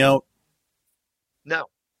kick me out? No.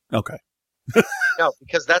 Okay. No,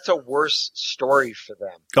 because that's a worse story for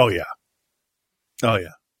them. Oh, yeah. Oh,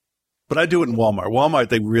 yeah. But I do it in Walmart. Walmart,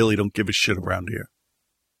 they really don't give a shit around here.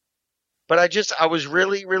 But I was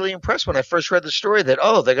really, really impressed when I first read the story that,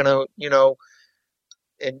 they're going to, you know,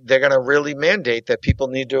 and they're going to really mandate that people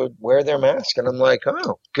need to wear their mask. And I'm like,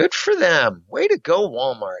 oh, good for them. Way to go,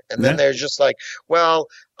 Walmart. And then they're just like, well,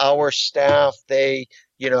 our staff, they,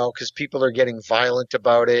 you know, because people are getting violent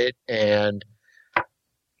about it. And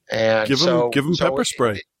give them pepper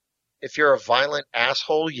spray. If you're a violent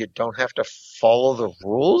asshole, you don't have to follow the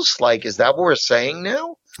rules. Like, is that what we're saying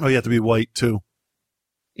now? Oh, you have to be white too.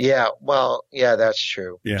 Yeah, well, yeah, that's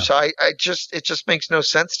true. Yeah. So it just makes no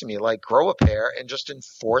sense to me. Like, grow a pair and just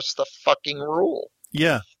enforce the fucking rule.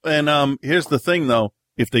 Yeah. And here's the thing, though.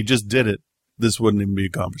 If they just did it, this wouldn't even be a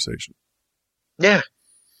conversation. Yeah.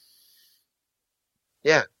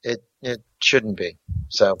 Yeah, it shouldn't be.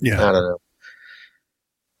 So, I don't know.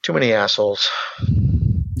 Too many assholes.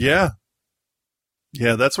 Yeah.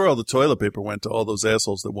 Yeah, that's where all the toilet paper went, to all those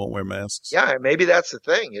assholes that won't wear masks. Yeah, maybe that's the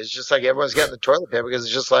thing. It's just like everyone's getting the toilet paper because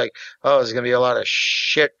it's just like, oh, there's going to be a lot of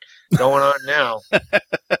shit going on now.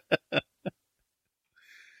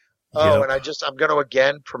 Oh, Yep. and I'm going to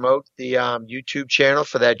again promote the YouTube channel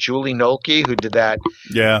for that Julie Nolke who did that.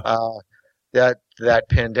 Yeah. That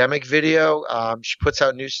pandemic video. She puts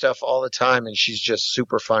out new stuff all the time, and she's just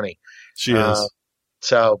super funny. She is.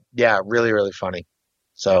 So yeah, really, really funny.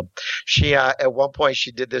 So she at one point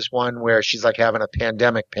she did this one where she's like having a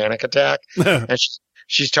pandemic panic attack, and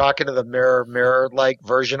she's talking to the mirror like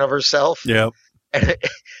version of herself. Yep. And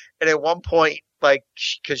at one point, like,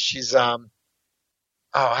 because she's I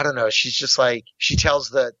don't know, she's just like, she tells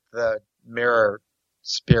the mirror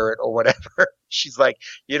spirit or whatever, she's like,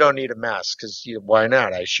 you don't need a mask because why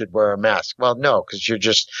not? I should wear a mask. Well, no, because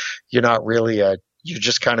you're not really you're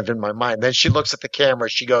just kind of in my mind. Then she looks at the camera.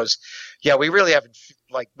 She goes, yeah, we really haven't,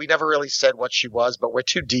 like, we never really said what she was, but we're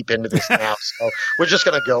too deep into this now. So we're just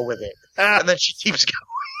going to go with it. And then she keeps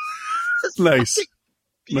going. Nice.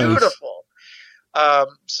 Beautiful. Nice.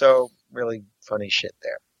 So really funny shit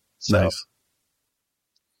there. So, nice.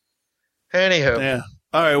 Anywho. Yeah.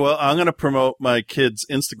 All right. Well, I'm going to promote my kids'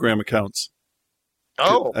 Instagram accounts.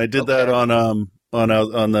 Oh, I did that on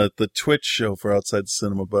the Twitch show for Outside the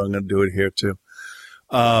Cinema, but I'm going to do it here too.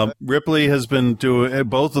 Ripley has been doing,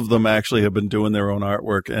 both of them actually have been doing their own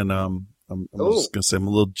artwork, and I'm just going to say I'm a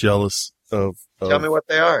little jealous of. Tell me what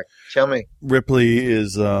they are. Tell me. Ripley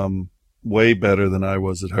is way better than I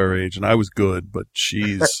was at her age, and I was good, but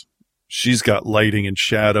she's got lighting and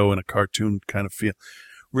shadow and a cartoon kind of feel.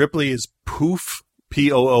 Ripley is Poof,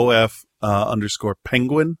 POOF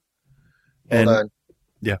 _penguin. Hold on.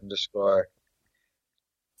 Yeah. Underscore.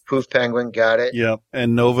 Poof Penguin, got it. Yeah.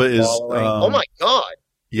 And Nova is. Oh my God.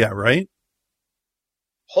 Yeah, right?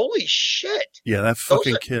 Holy shit. Yeah, that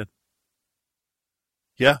fucking kid.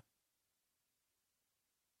 Yeah.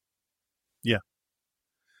 Yeah.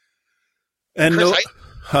 And Chris,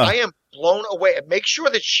 I am blown away. Make sure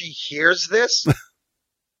that she hears this.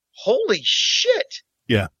 Holy shit.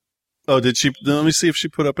 Yeah. Oh, did she? Let me see if she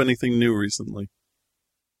put up anything new recently.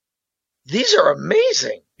 These are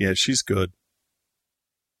amazing. Yeah, she's good.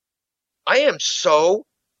 I am so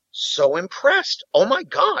impressed. Oh my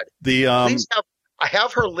God. Please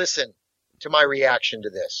have her listen to my reaction to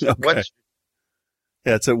this. Okay.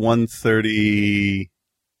 Yeah, it's at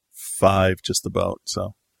 1:35 just about.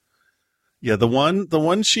 So yeah, the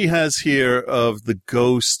one she has here of the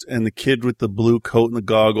ghost and the kid with the blue coat and the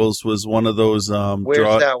goggles was one of those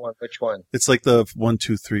Where's that one? Which one? It's like the 1,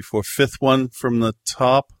 2, 3, 4, fifth one from the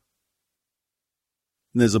top.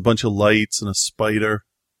 And there's a bunch of lights and a spider.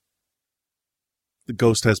 The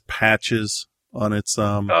ghost has patches on its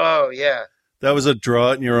Oh yeah. That was a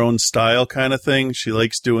draw it in your own style kind of thing. She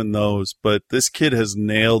likes doing those, but this kid has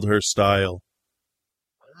nailed her style.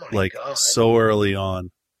 Oh my God. So early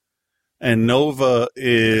on. And Nova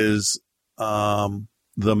is the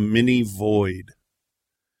mini void.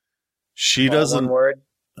 She doesn't. One word?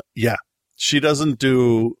 Yeah. She doesn't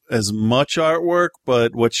do as much artwork,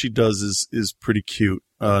 but what she does is pretty cute.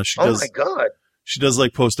 My God. She does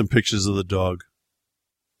like posting pictures of the dog.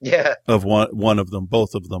 Yeah. Of one of them,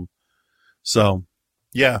 both of them. So,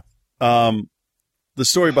 yeah. The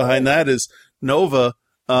story behind that is Nova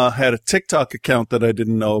had a TikTok account that I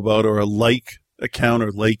didn't know about, or a like account,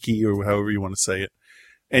 or likey, or however you want to say it.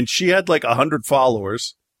 And she had like 100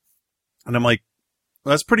 followers. And I'm like,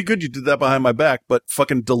 well, that's pretty good. You did that behind my back, but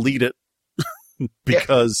fucking delete it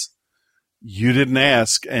because you didn't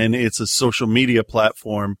ask, and it's a social media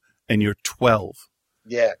platform, and you're 12.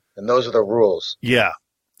 Yeah. And those are the rules. Yeah.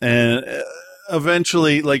 And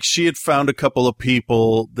eventually, like, she had found a couple of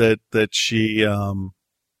people that she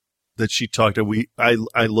talked to.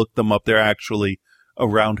 I looked them up. They're actually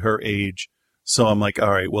around her age. So I'm like, all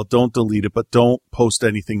right, well, don't delete it, but don't post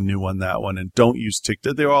anything new on that one, and don't use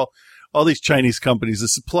TikTok. They're all these Chinese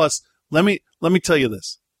companies. Plus, let me tell you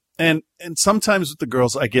this. And sometimes with the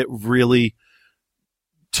girls, I get really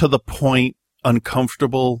to the point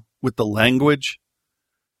uncomfortable with the language.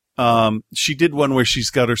 She did one where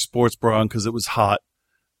she's got her sports bra on because it was hot.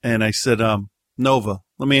 And I said, Nova,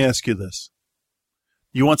 let me ask you this.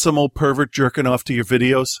 You want some old pervert jerking off to your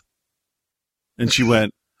videos? And she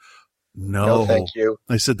went, no, thank you.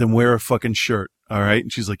 I said, then wear a fucking shirt. All right.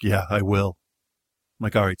 And she's like, yeah, I will. I'm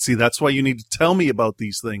like, all right, see, that's why you need to tell me about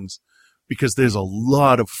these things, because there's a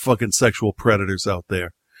lot of fucking sexual predators out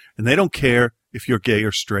there, and they don't care if you're gay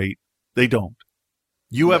or straight. They don't.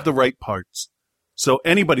 You have the right parts. So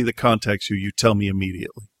anybody that contacts you, you tell me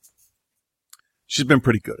immediately. She's been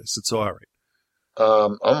pretty good. I said, so all right.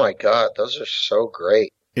 Oh my God, those are so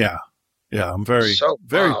great. Yeah. Yeah. I'm very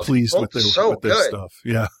pleased with their stuff.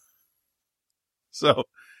 Yeah. So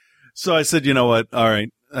I said, you know what? All right.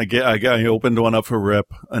 I opened one up for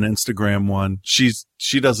Rip, an Instagram one. She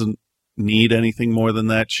doesn't need anything more than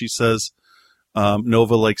that, she says.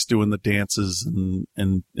 Nova likes doing the dances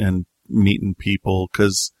and meeting people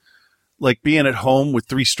because, like, being at home with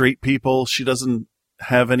 3 straight people, she doesn't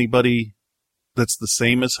have anybody that's the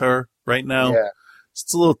same as her right now. Yeah.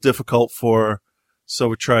 It's a little difficult for her,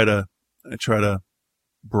 so I try to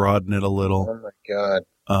broaden it a little. Oh my God.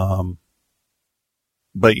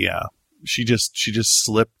 But yeah, she just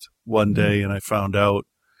slipped one day, and I found out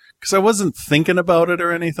because I wasn't thinking about it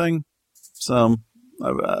or anything. So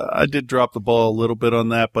I did drop the ball a little bit on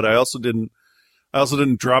that, but I also didn't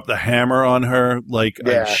drop the hammer on her like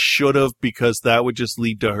I should have, because that would just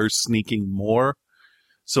lead to her sneaking more.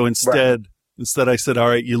 So instead I said, all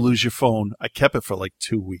right, you lose your phone. I kept it for like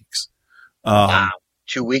 2 weeks. Wow.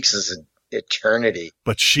 2 weeks is an eternity.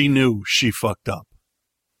 But she knew she fucked up.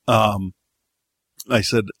 I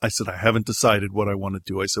said, I haven't decided what I want to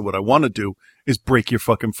do. I said, what I want to do is break your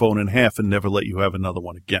fucking phone in half and never let you have another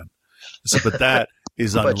one again. I said, but that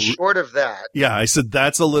is but short of that. Yeah, I said,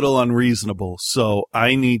 that's a little unreasonable. So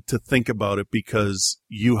I need to think about it, because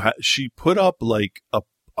she put up like a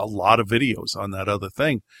lot of videos on that other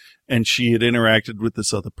thing, and she had interacted with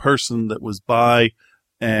this other person that was by,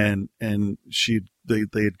 and they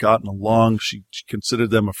had gotten along. She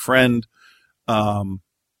considered them a friend.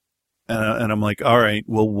 And I'm like, all right,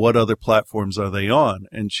 well, what other platforms are they on?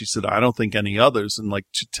 And she said, I don't think any others. And like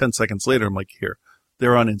 10 seconds later, I'm like, here,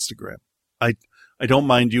 they're on Instagram. I don't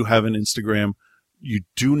mind you having Instagram. You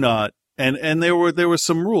do not, and there were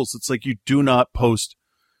some rules. It's like, you do not post,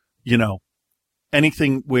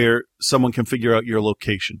 anything where someone can figure out your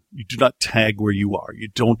location. You do not tag where you are. You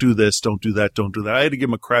don't do this, don't do that, don't do that. I had to give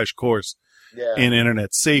them a crash course in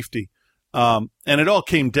internet safety. And it all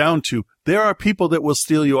came down to, there are people that will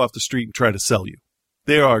steal you off the street and try to sell you.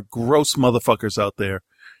 There are gross motherfuckers out there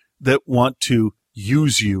that want to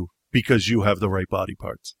use you because you have the right body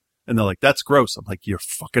parts. And they're like, that's gross. I'm like, you're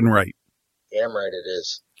fucking right. Damn right it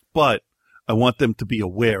is. But I want them to be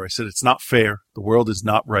aware. I said, it's not fair. The world is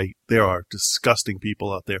not right. There are disgusting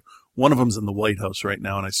people out there. One of them's in the White House right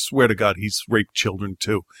now, and I swear to God, he's raped children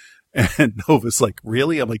too. And Nova's like,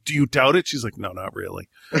 really? I'm like, do you doubt it? She's like, no, not really.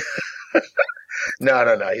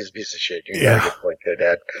 No. He's a piece of shit. You got a good point there,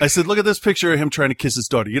 Dad. I said, look at this picture of him trying to kiss his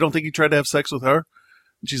daughter. You don't think he tried to have sex with her?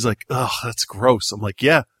 And she's like, oh, that's gross. I'm like,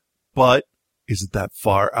 yeah, but is it that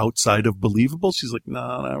far outside of believable? She's like,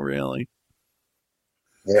 no, not really.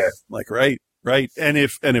 Yeah. I'm like, right. And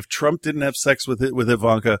if Trump didn't have sex with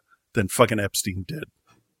Ivanka, then fucking Epstein did.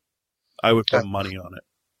 I would put money on it.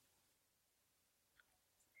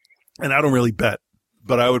 And I don't really bet,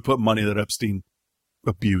 but I would put money that Epstein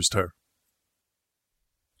abused her.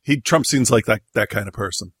 Trump seems like that kind of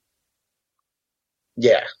person.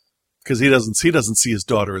 Yeah. Because he doesn't see his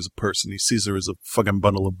daughter as a person. He sees her as a fucking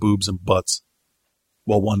bundle of boobs and butts.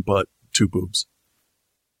 Well, one butt, 2 boobs.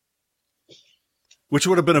 Which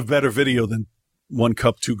would have been a better video than 1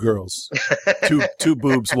 cup, 2 girls. two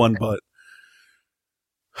boobs, 1 butt.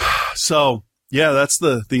 So, yeah, that's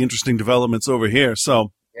the interesting developments over here.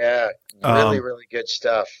 So, yeah, really good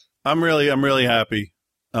stuff. I'm really happy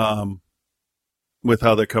with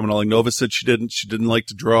how they're coming along. Nova said she didn't like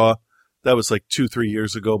to draw. That was like 2-3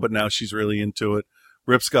 years ago, but now she's really into it.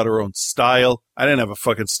 Rip's got her own style. I didn't have a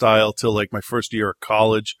fucking style till like my first year of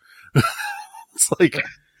college. It's like,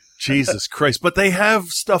 Jesus Christ. But they have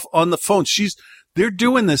stuff on the phone. They're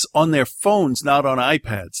doing this on their phones, not on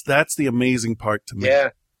iPads. That's the amazing part to me. Yeah.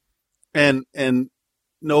 And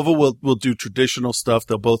Nova will do traditional stuff.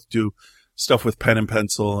 They'll both do stuff with pen and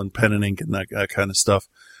pencil and pen and ink and that kind of stuff.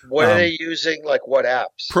 What are they using? Like what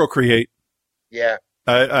apps? Procreate. Yeah.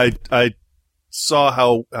 I saw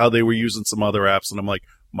how they were using some other apps, and I'm like,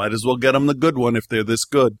 might as well get them the good one if they're this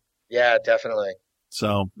good. Yeah, definitely.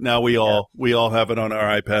 So now we all have it on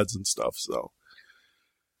our iPads and stuff. So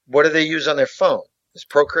what do they use on their phone? Is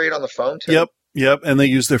Procreate on the phone too? Yep. And they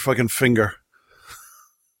use their fucking finger.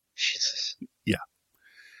 Jesus.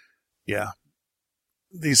 Yeah.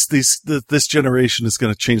 This generation is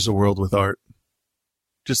going to change the world with art.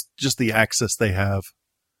 Just the access they have.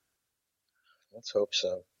 Let's hope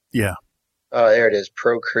so. Yeah. Oh, there it is.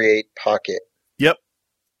 Procreate Pocket. Yep.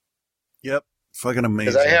 Fucking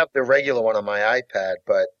amazing. Because I have the regular one on my iPad,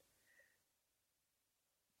 but.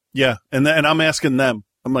 Yeah. And I'm asking them,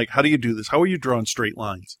 I'm like, how do you do this? How are you drawing straight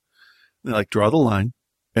lines? And they're like, draw the line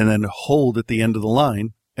and then hold at the end of the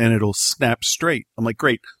line and it'll snap straight. I'm like,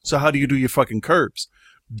 great. So how do you do your fucking curves?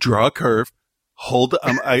 Draw a curve, hold.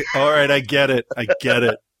 All right. I get it.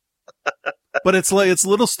 But it's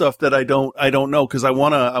little stuff that I don't know, because I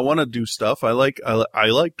wanna do stuff. I like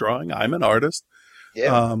drawing. I'm an artist.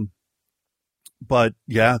 Yeah. But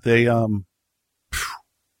yeah, they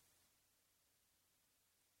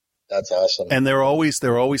That's awesome. And they're always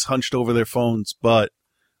hunched over their phones, but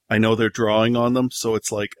I know they're drawing on them, so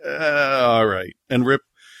it's like, all right. And Rip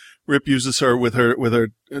uses her with her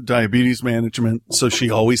diabetes management, so she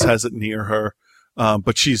always has it near her.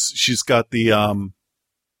 But she's got the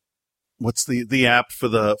what's the app for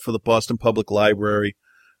the Boston Public Library,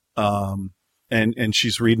 and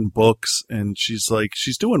she's reading books, and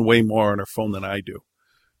she's doing way more on her phone than I do,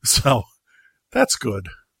 so that's good.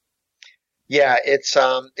 Yeah,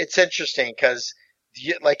 it's interesting because,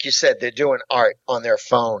 like you said, they're doing art on their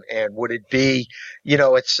phone, and would it be,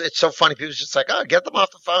 it's so funny. People's just like, oh, get them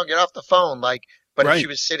off the phone, get off the phone. Like, but Right. if she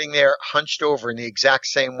was sitting there hunched over in the exact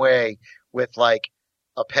same way with like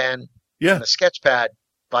a pen and a sketch pad,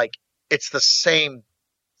 like it's the same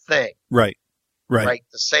thing, Right. The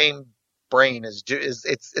same brain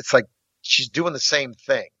it's like she's doing the same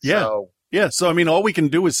thing. Yeah. So, Yeah. So, I mean, all we can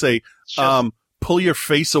do is say, pull your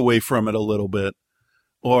face away from it a little bit,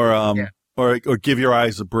 or give your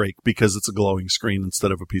eyes a break because it's a glowing screen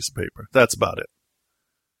instead of a piece of paper. That's about it.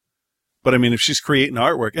 But I mean, if she's creating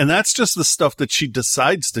artwork, and that's just the stuff that she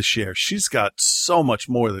decides to share, she's got so much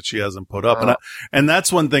more that she hasn't put up. And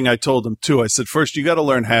that's one thing I told him too. I said, first, you got to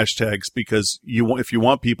learn hashtags because if you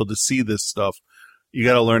want people to see this stuff, you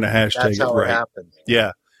got to learn a hashtag. that's how right. it happens.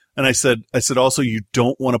 Yeah. And I said also, you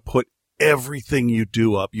don't want to put everything you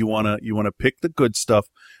do up. You want to pick the good stuff,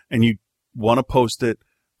 and you want to post it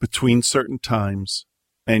between certain times,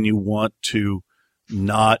 and you want to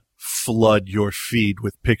not flood your feed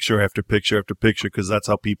with picture after picture after picture, because that's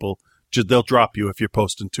how people they'll drop you if you're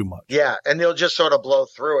posting too much. Yeah, and they'll just sort of blow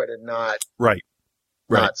through it and not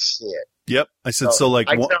see it. Yep. I said,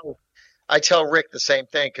 I tell Rick the same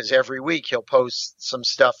thing because every week he'll post some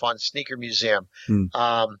stuff on Sneaker Museum.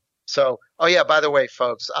 Oh yeah, by the way,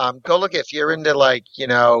 folks, go look if you're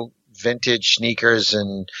into vintage sneakers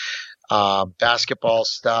and basketball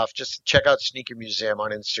stuff. Just check out Sneaker Museum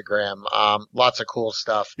on Instagram. Lots of cool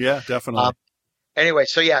stuff. Yeah, definitely. Anyway,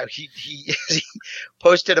 so yeah, he he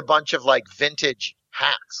posted a bunch of like vintage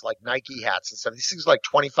hats, like Nike hats and stuff. These things are like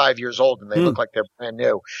 25 years old and they look like they're brand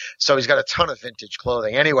new. So he's got a ton of vintage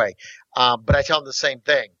clothing. Anyway, but I tell him the same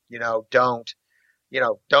thing. You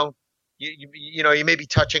may be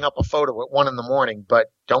touching up a photo at 1 a.m, but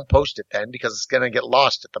don't post it then because it's going to get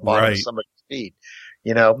lost at the bottom of somebody's feed.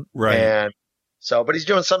 Right. And so, but he's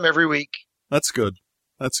doing something every week. That's good.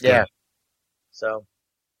 Yeah. So.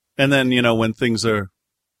 And then, when things are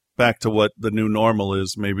back to what the new normal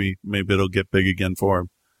is, maybe it'll get big again for him.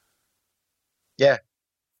 Yeah.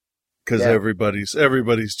 Because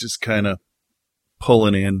everybody's just kind of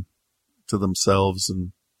pulling in to themselves,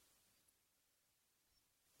 and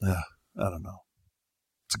I don't know.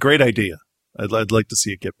 It's a great idea. I'd like to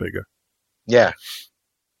see it get bigger. Yeah.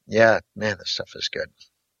 Yeah. Man, this stuff is good.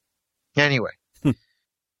 Anyway. All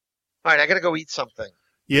right. I got to go eat something.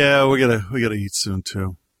 Yeah, we gotta eat soon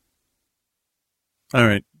too. All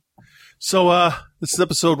right. So, this is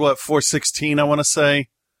episode, 416, I want to say.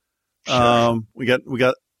 Sure. We got,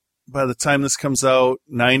 by the time this comes out,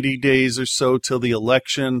 90 days or so till the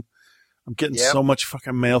election. I'm getting so much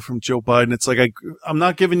fucking mail from Joe Biden. It's like, I'm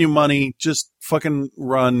not giving you money. Just fucking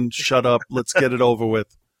run. Shut up. Let's get it over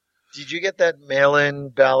with. Did you get that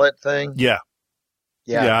mail-in ballot thing? Yeah.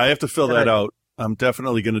 I have to fill that out. I'm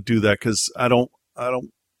definitely going to do that because I don't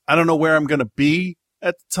know where I'm going to be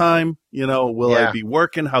at the time. Will I be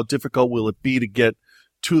working? How difficult will it be to get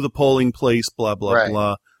to the polling place? Blah, blah,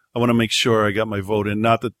 blah. I want to make sure I got my vote in.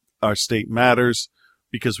 Not that our state matters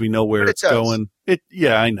because we know where it's going.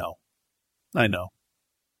 I know.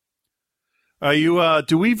 Are you,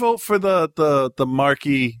 do we vote for the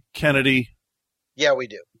Markey Kennedy? Yeah, we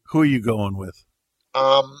do. Who are you going with?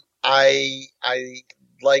 I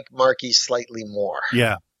like Markey slightly more.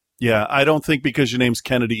 Yeah. I don't think because your name's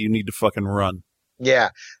Kennedy, you need to fucking run. Yeah.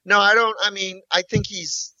 No, I don't. I mean, I think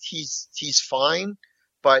he's fine,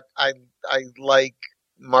 but I like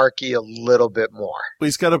Markey a little bit more. Well,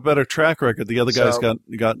 he's got a better track record. The other guy's got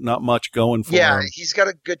not much going for him. Yeah, he's got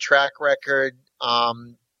a good track record.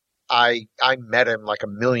 I met him like a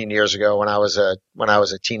million years ago when I was a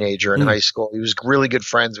teenager in high school. He was really good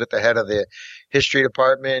friends with the head of the history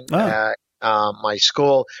department at my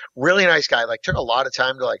school. Really nice guy. Like took a lot of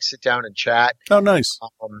time to like sit down and chat. Oh, nice.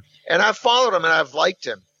 And I've followed him and I've liked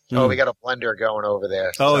him. Oh, we got a blender going over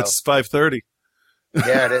there. Oh, it's 5:30.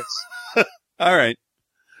 Yeah, it is. All right.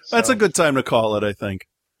 That's a good time to call it, I think.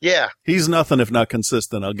 Yeah. He's nothing if not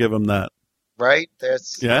consistent. I'll give him that. Right?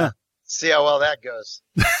 Yeah. See how well that goes.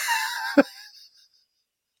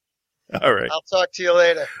 All right. I'll talk to you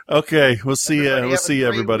later. Okay. We'll see you. We'll see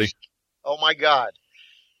everybody. Week. Oh my God.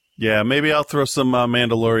 Yeah. Maybe I'll throw some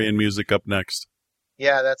Mandalorian music up next.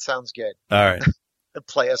 Yeah, that sounds good. All right.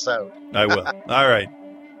 Play us out. I will. All right.